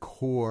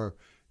hardcore,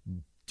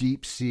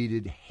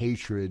 deep-seated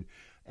hatred,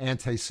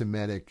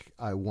 anti-Semitic,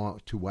 I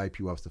want to wipe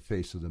you off the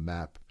face of the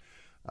map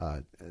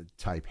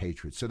type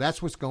hatred. So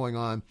that's what's going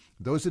on.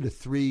 Those are the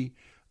three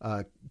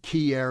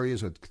key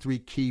areas, or three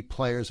key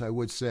players, I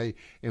would say,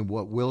 in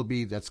what will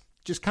be. That's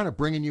just kind of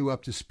bringing you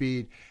up to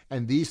speed.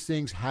 And these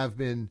things have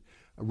been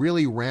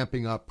really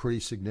ramping up pretty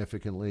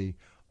significantly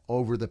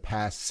over the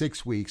past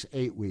 6 weeks,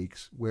 8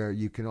 weeks, where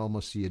you can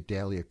almost see a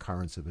daily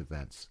occurrence of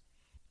events.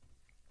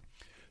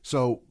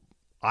 So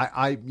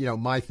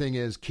my thing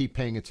is keep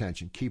paying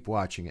attention, keep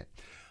watching it.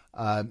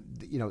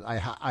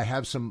 I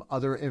have some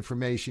other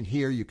information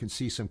here. You can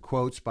see some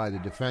quotes by the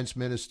defense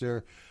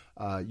minister.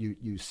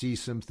 You see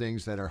some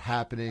things that are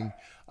happening,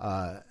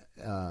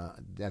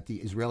 that the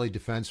Israeli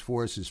Defense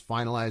Force is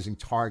finalizing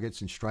targets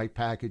and strike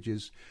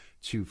packages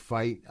to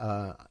fight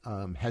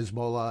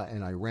Hezbollah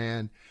and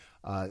Iran.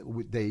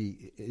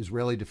 The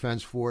Israeli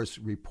Defense Force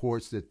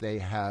reports that they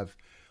have,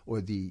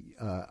 or the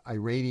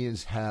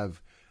Iranians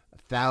have,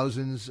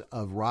 thousands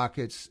of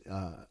rockets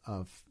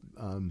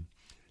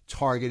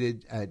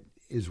targeted at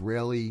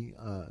Israeli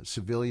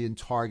civilian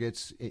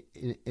targets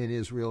in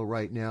Israel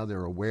right now.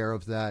 They're aware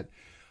of that.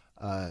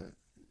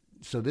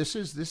 So this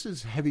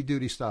is heavy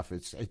duty stuff.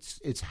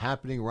 It's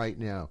happening right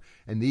now.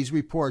 And these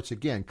reports,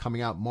 again,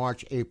 coming out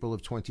March, April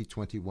of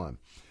 2021.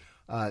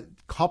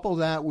 Couple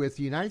that with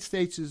the United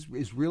States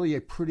is really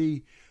a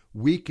pretty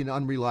weak and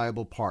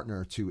unreliable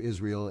partner to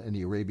Israel and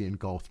the Arabian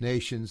Gulf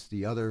nations.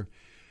 The other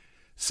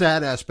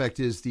sad aspect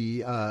is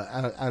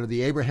out of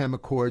the Abraham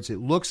Accords, it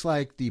looks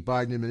like the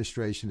Biden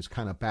administration is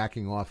kind of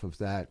backing off of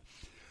that.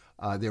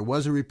 There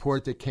was a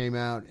report that came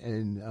out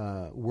in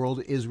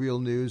World Israel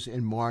News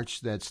in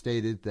March that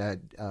stated that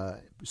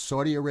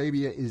Saudi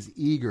Arabia is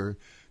eager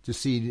to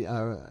see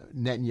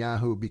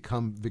Netanyahu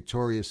become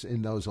victorious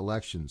in those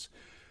elections.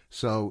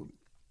 So,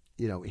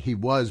 he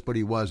was, but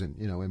he wasn't,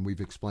 and we've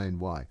explained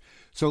why.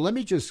 So let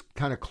me just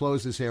kind of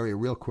close this area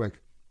real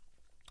quick.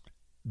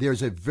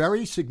 There's a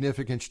very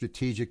significant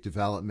strategic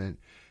development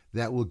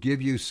that will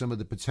give you some of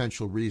the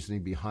potential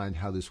reasoning behind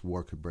how this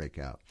war could break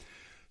out.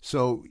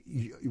 So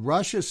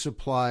Russia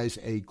supplies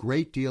a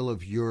great deal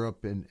of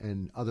Europe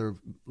and other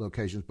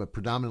locations, but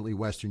predominantly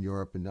Western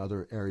Europe and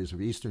other areas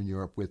of Eastern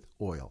Europe with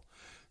oil.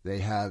 They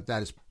have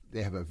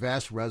a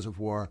vast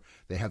reservoir.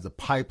 They have the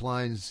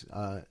pipelines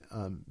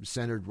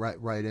centered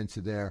right into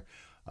there.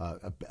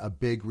 A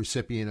big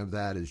recipient of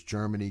that is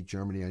Germany,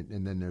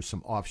 and then there's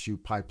some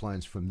offshoot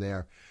pipelines from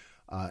there.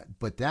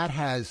 But that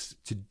has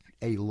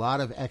a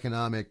lot of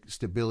economic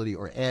stability,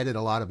 or added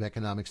a lot of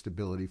economic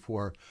stability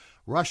for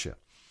Russia.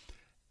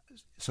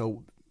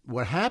 So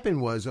what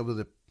happened was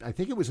I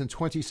think it was in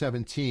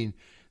 2017,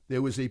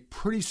 there was a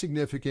pretty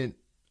significant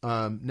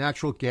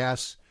natural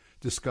gas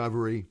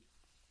discovery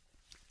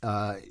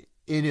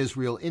in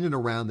Israel, in and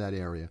around that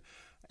area.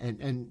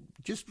 And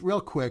just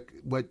real quick,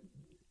 what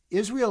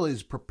Israel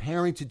is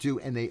preparing to do,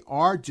 and they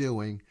are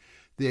doing,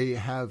 they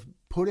have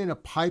put in a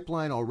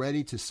pipeline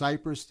already to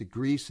Cyprus, to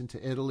Greece, and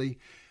to Italy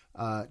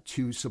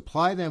to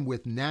supply them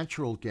with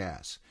natural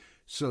gas.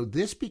 So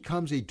this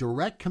becomes a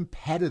direct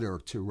competitor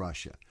to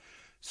Russia.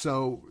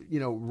 So,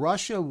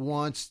 Russia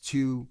wants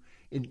to,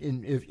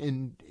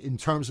 in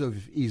terms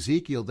of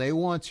Ezekiel, they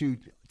want to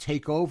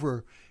take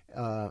over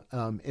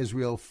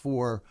Israel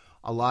for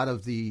a lot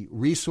of the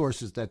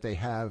resources that they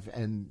have,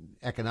 and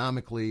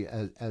economically,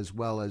 as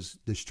well as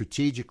the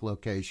strategic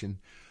location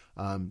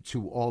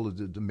to all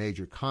of the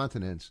major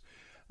continents.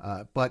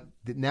 But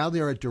now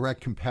they're a direct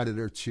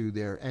competitor to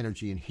their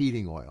energy and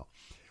heating oil.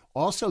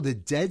 Also, the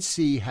Dead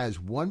Sea has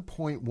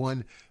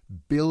 1.1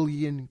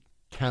 billion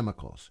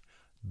chemicals.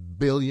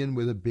 Billion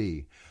with a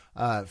B,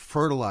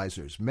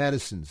 fertilizers,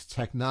 medicines,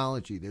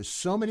 technology. There's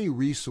so many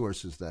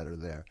resources that are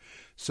there.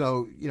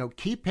 So,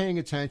 keep paying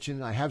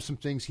attention. I have some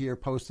things here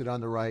posted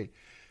on the right.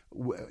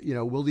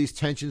 Will these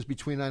tensions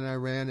between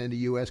Iran and the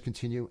U.S.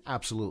 continue?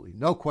 Absolutely.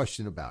 No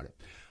question about it.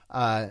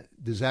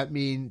 Does that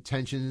mean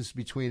tensions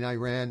between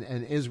Iran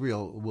and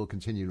Israel will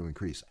continue to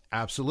increase?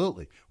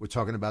 Absolutely. We're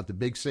talking about the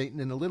big Satan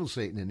and the little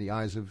Satan in the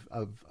eyes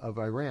of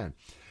Iran.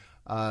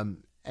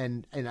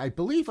 And I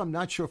believe, I'm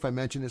not sure if I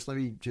mentioned this, let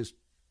me just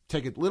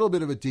take a little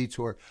bit of a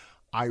detour.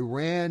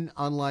 Iran,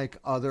 unlike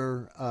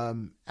other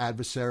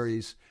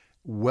adversaries,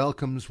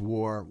 welcomes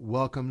war,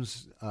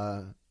 welcomes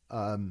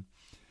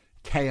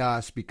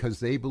chaos, because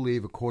they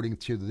believe, according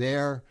to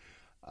their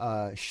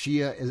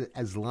Shia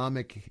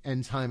Islamic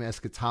end-time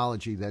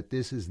eschatology, that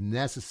this is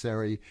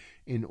necessary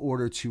in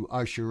order to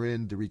usher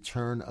in the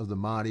return of the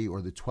Mahdi,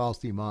 or the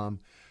 12th Imam.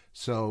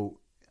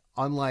 So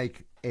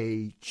unlike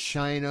a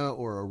China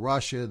or a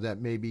Russia that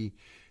maybe,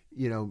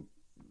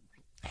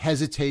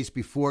 hesitates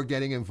before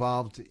getting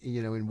involved,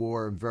 in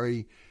war, and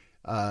very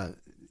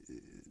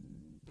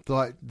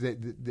thought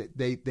that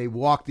they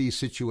walk these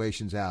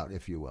situations out,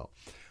 if you will,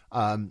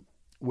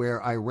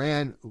 where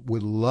Iran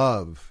would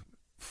love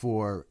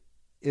for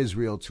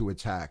Israel to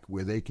attack,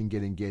 where they can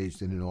get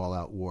engaged in an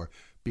all-out war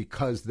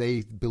because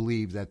they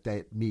believe that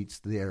that meets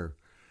their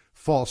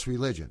false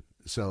religion.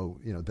 So,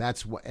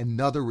 that's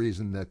another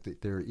reason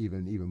that they're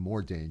even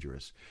more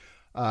dangerous.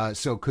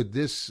 So could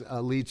this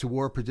lead to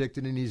war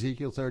predicted in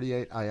Ezekiel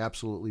 38? I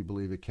absolutely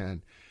believe it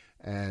can.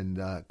 And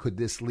could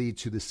this lead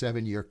to the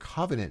 7-year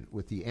covenant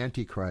with the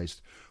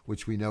Antichrist,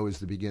 which we know is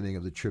the beginning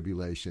of the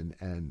tribulation?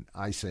 And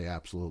I say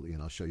absolutely,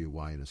 and I'll show you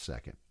why in a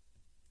second.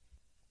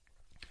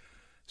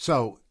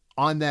 So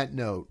on that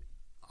note,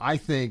 I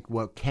think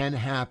what can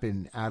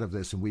happen out of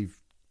this, and we've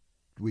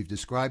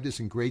described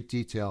this in great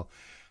detail,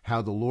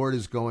 how the Lord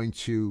is going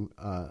to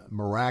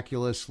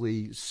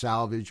miraculously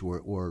salvage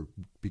or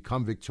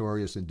become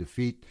victorious and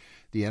defeat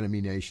the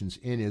enemy nations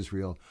in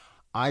Israel.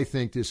 I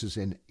think this is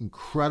an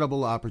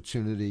incredible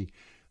opportunity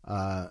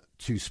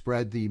to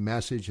spread the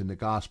message and the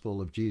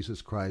gospel of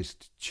Jesus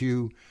Christ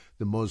to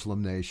the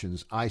Muslim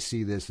nations. I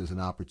see this as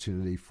an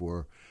opportunity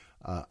for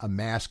a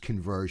mass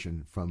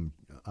conversion from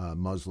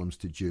Muslims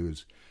to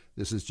Jews.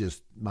 This is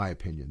just my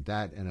opinion.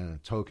 That and a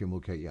token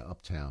will get you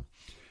uptown.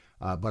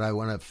 But I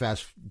want to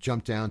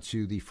jump down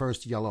to the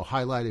first yellow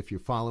highlight. If you're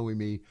following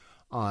me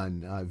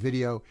on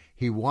video,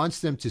 he wants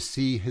them to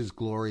see his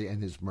glory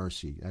and his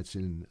mercy. That's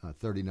in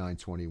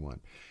 39:21.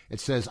 It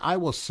says, I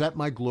will set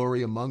my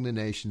glory among the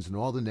nations, and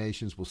all the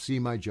nations will see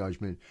my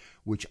judgment,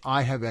 which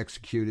I have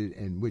executed,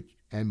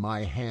 and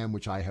my hand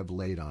which I have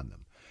laid on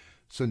them.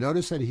 So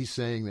notice that he's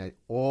saying that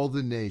all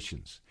the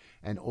nations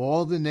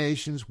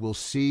will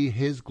see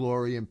his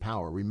glory and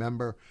power.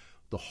 Remember,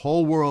 the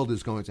whole world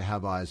is going to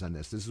have eyes on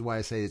this. This is why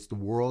I say it's the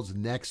world's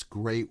next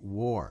great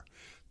war.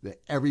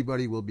 That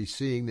everybody will be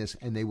seeing this,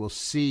 and they will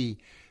see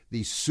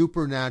the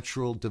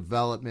supernatural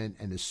development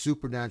and the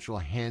supernatural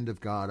hand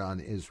of God on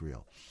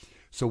Israel.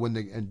 So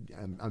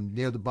I'm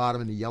near the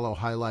bottom in the yellow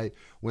highlight,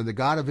 when the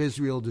God of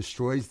Israel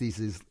destroys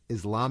these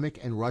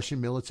Islamic and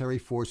Russian military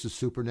forces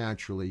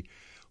supernaturally,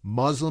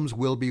 Muslims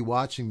will be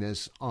watching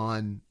this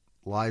on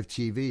live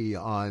TV,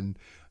 on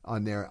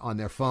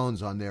their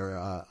phones, on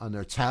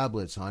their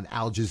tablets, on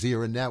Al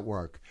Jazeera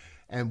network.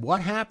 And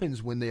what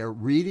happens when they are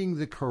reading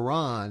the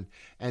Quran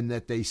and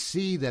that they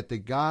see that the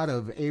God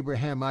of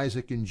Abraham,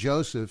 Isaac, and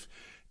Joseph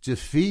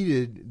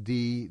defeated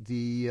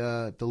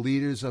the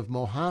leaders of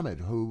Muhammad,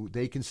 who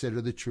they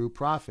consider the true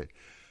prophet?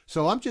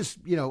 So I'm just,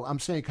 I'm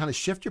saying, kind of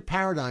shift your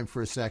paradigm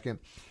for a second.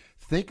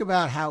 Think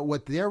about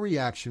what their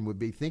reaction would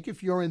be. Think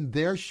if you're in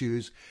their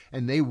shoes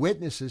and they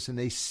witness this and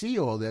they see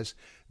all this.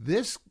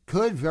 This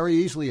could very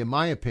easily, in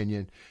my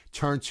opinion,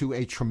 turn to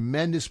a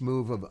tremendous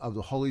move of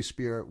the Holy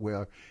Spirit,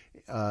 where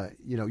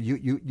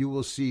you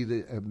will see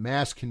the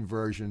mass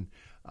conversion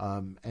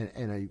and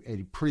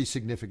a pretty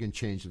significant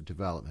change of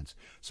developments.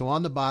 So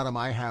on the bottom,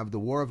 I have the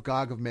War of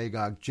Gog of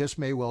Magog just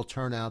may well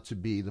turn out to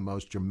be the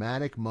most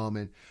dramatic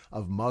moment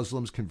of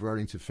Muslims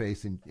converting to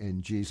faith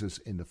in Jesus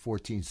in the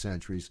 14th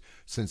centuries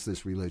since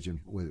this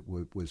religion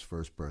was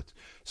first birthed.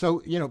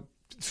 So,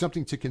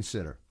 something to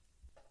consider.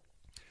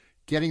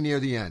 Getting near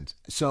the end.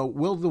 So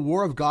will the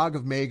War of Gog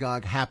of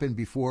Magog happen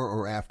before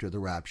or after the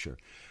rapture?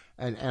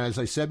 And as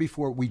I said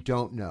before, we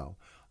don't know.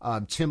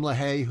 Tim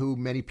LaHaye, who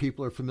many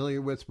people are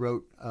familiar with,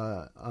 wrote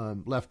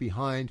Left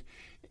Behind.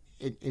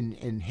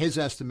 In his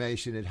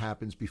estimation, it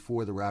happens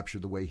before the rapture,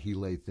 the way he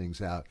laid things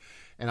out.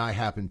 And I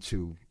happen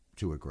to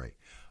agree.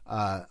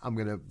 I'm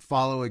going to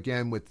follow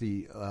again with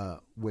the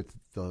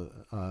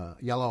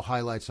yellow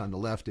highlights on the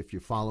left if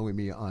you're following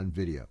me on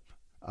video.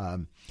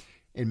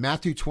 In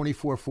Matthew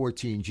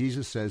 24:14,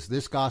 Jesus says,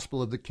 this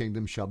gospel of the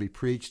kingdom shall be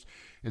preached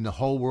in the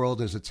whole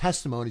world as a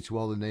testimony to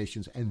all the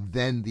nations, and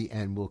then the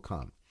end will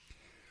come.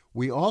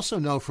 We also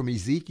know from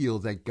Ezekiel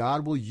that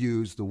God will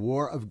use the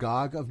war of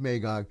Gog of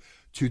Magog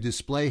to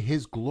display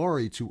his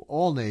glory to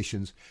all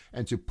nations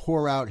and to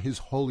pour out his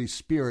Holy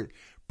Spirit,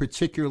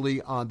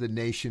 particularly on the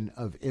nation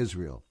of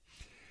Israel.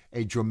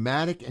 A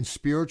dramatic and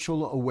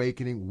spiritual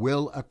awakening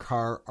will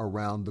occur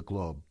around the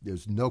globe.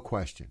 There's no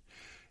question.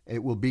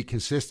 It will be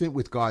consistent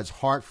with God's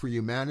heart for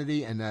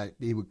humanity, and that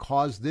he would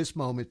cause this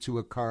moment to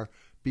occur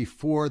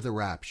before the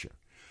rapture.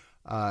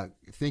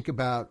 Think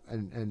about,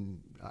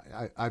 and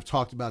I've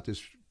talked about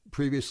this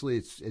previously.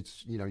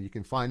 It's you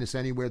can find this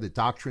anywhere. The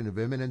doctrine of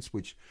imminence,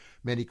 which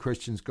many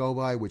Christians go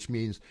by, which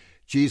means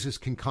Jesus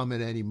can come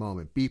at any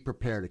moment. Be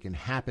prepared; it can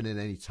happen at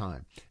any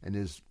time, and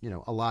there's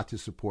a lot to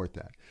support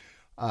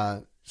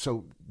that.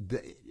 So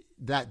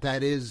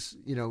that is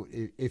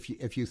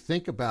if you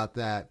think about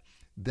that.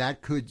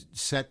 That could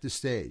set the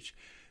stage.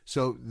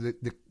 So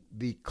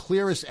the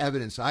clearest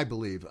evidence, I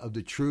believe, of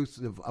the truth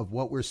of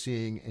what we're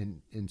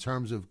seeing in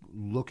terms of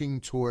looking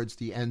towards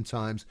the end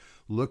times,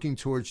 looking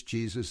towards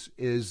Jesus,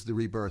 is the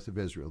rebirth of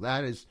Israel.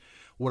 That is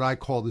what I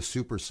call the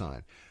super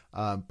sign.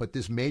 But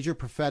this major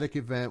prophetic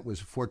event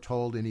was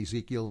foretold in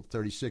Ezekiel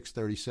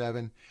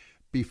 36:37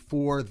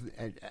 before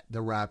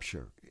the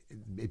rapture.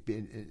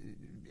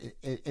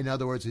 In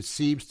other words, it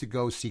seems to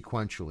go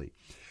sequentially.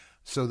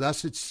 So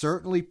thus, it's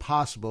certainly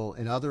possible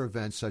in other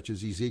events, such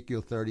as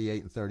Ezekiel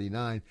 38 and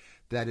 39,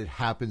 that it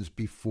happens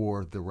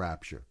before the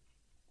rapture.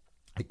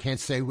 I can't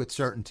say with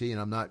certainty, and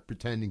I'm not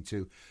pretending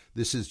to.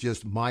 This is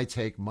just my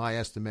take, my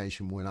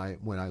estimation when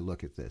I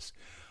look at this.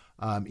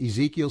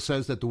 Ezekiel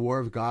says that the war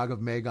of Gog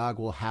of Magog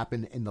will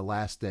happen in the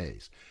last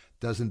days.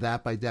 Doesn't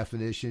that, by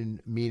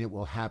definition, mean it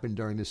will happen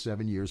during the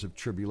 7 years of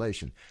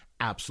tribulation?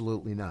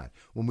 Absolutely not.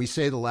 When we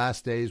say the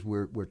last days,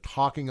 we're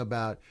talking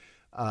about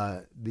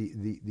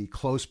the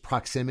close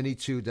proximity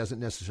to. Doesn't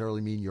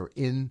necessarily mean you're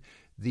in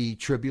the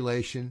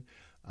tribulation.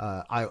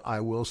 I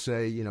will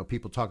say,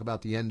 people talk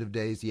about the end of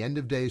days. The end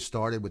of days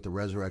started with the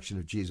resurrection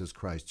of Jesus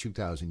Christ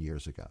 2,000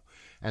 years ago,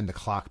 and the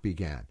clock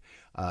began.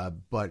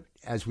 But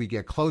as we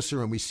get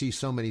closer and we see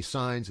so many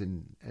signs,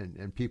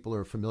 and people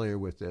are familiar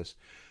with this.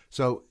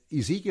 So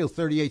Ezekiel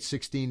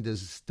 38:16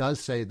 does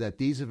say that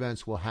these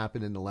events will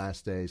happen in the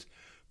last days,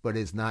 but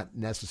is not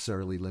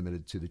necessarily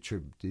limited to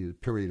the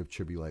period of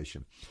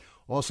tribulation.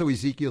 Also,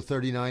 Ezekiel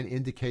 39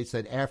 indicates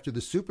that after the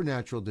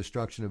supernatural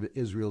destruction of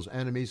Israel's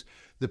enemies,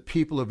 the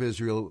people of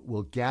Israel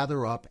will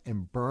gather up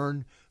and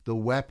burn the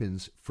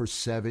weapons for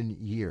 7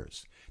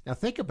 years. Now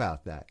think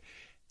about that.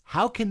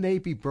 How can they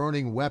be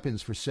burning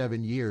weapons for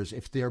 7 years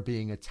if they're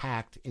being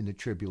attacked in the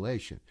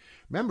tribulation?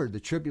 Remember, the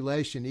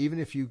tribulation, even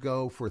if you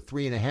go for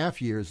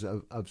 3.5 years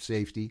of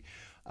safety,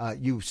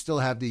 you still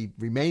have the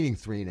remaining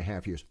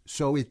 3.5 years.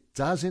 So it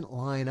doesn't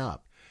line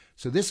up.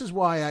 So this is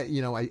why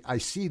I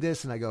see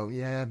this and I go,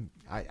 yeah,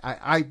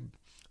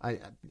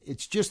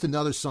 it's just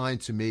another sign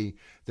to me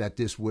that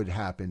this would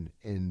happen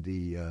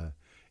in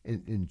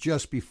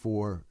just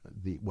before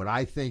what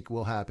I think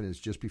will happen is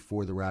just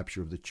before the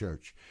rapture of the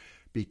church.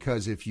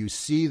 Because if you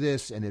see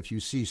this, and if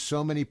you see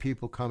so many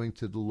people coming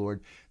to the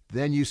Lord,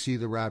 then you see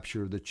the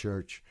rapture of the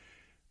church,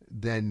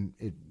 then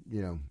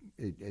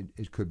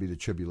it could be the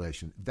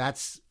tribulation.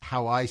 That's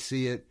how I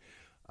see it.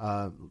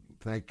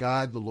 Thank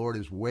God the Lord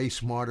is way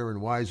smarter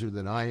and wiser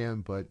than I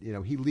am, but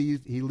He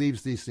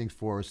leaves these things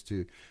for us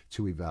to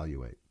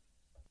evaluate.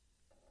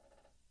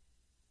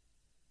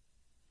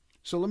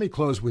 So let me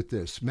close with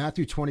this.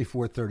 Matthew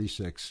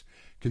 24:36.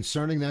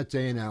 Concerning that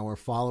day and hour,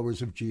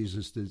 followers of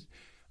Jesus,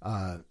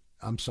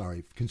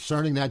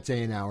 concerning that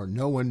day and hour,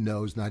 no one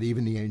knows, not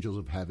even the angels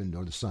of heaven,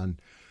 nor the Son,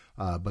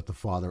 but the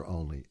Father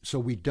only. So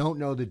we don't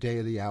know the day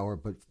or the hour,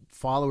 but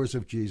followers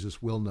of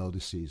Jesus will know the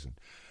season.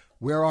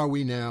 Where are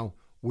we now?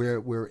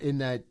 We're in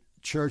that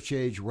church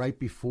age right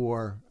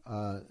before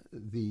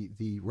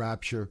the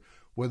rapture.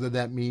 Whether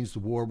that means the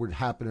war would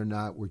happen or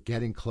not, we're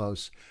getting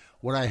close.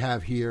 What I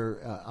have here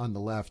on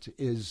the left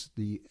is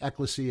the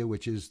ecclesia,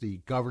 which is the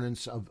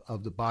governance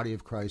of the body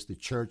of Christ, the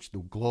church, the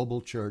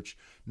global church,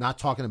 not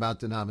talking about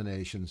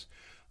denominations.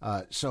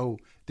 So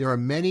there are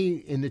many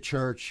in the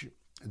church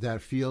that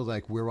feel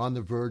like we're on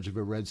the verge of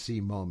a Red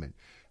Sea moment,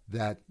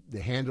 that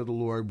the hand of the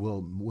Lord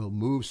will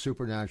move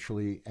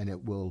supernaturally and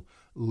it will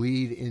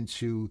lead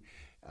into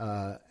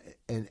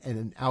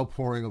an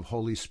outpouring of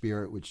Holy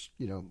Spirit, which,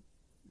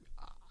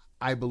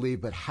 I believe,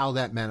 but how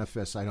that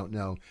manifests, I don't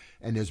know.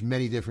 And there's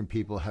many different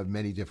people have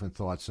many different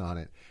thoughts on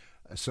it.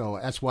 So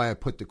that's why I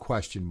put the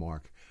question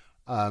mark.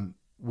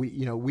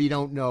 We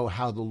don't know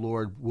how the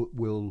Lord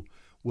will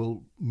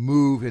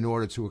move in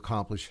order to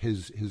accomplish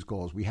his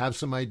goals. We have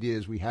some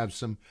ideas, we have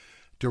some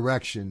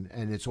direction,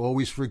 and it's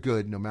always for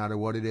good, no matter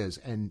what it is.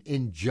 And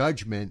in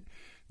judgment,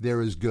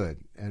 there is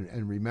good.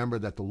 And remember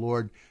that the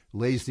Lord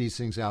lays these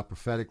things out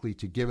prophetically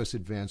to give us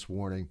advance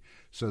warning.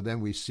 So then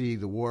we see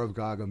the war of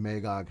Gog of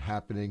Magog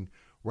happening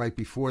right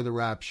before the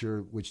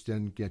rapture, which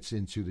then gets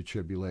into the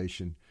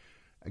tribulation.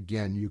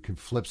 Again, you can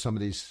flip some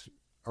of these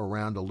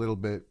around a little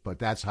bit, but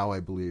that's how I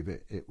believe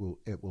it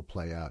will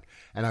play out.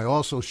 And I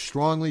also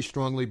strongly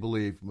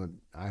believe,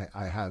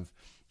 I have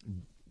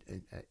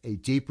a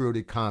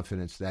deep-rooted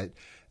confidence that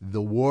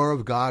the war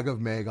of Gog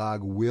of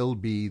Magog will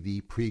be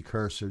the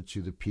precursor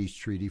to the peace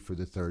treaty for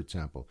the Third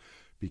Temple.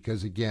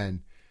 Because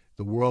again,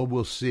 the world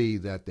will see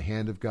that the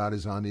hand of God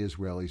is on the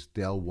Israelis.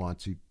 They'll want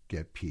to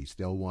get peace.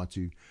 They'll want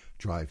to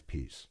drive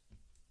peace.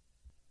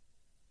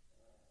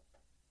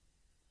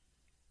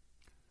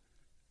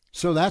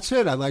 So that's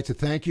it. I'd like to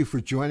thank you for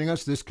joining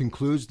us. This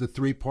concludes the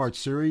 3-part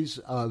series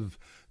of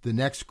the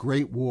next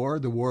great war,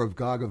 the War of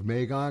Gog of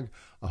Magog.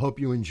 I hope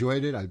you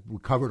enjoyed it. We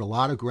covered a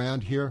lot of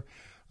ground here.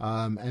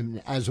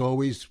 And as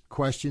always,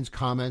 questions,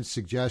 comments,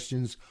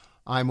 suggestions,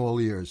 I'm all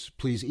ears.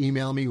 Please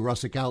email me,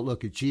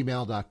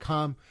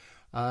 russickoutlook@gmail.com.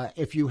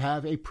 If you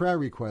have a prayer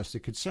request, a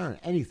concern,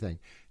 anything,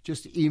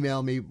 just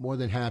email me. More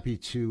than happy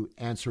to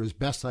answer as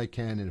best I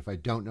can. And if I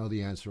don't know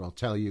the answer, I'll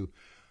tell you.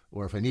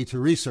 Or if I need to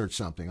research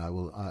something, I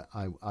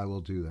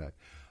will do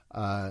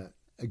that.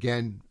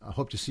 Again, I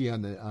hope to see you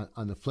on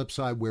the flip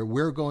side, where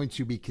we're going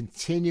to be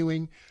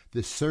continuing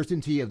the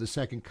certainty of the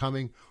second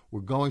coming.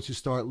 We're going to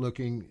start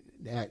looking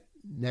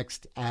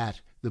next at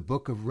the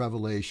book of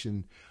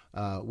Revelation,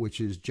 which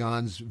is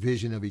John's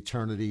vision of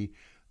eternity,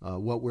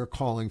 what we're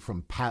calling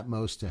from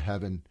Patmos to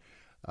heaven,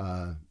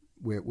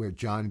 where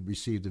John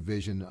received a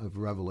vision of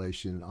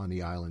Revelation on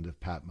the island of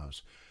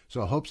Patmos.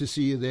 So I hope to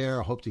see you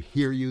there. I hope to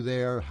hear you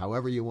there,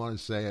 however you want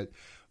to say it.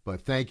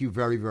 But thank you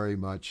very, very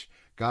much.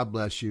 God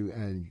bless you.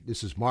 And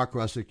this is Mark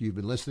Russick. You've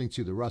been listening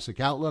to the Russick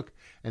Outlook.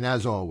 And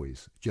as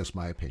always, just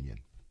my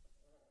opinion.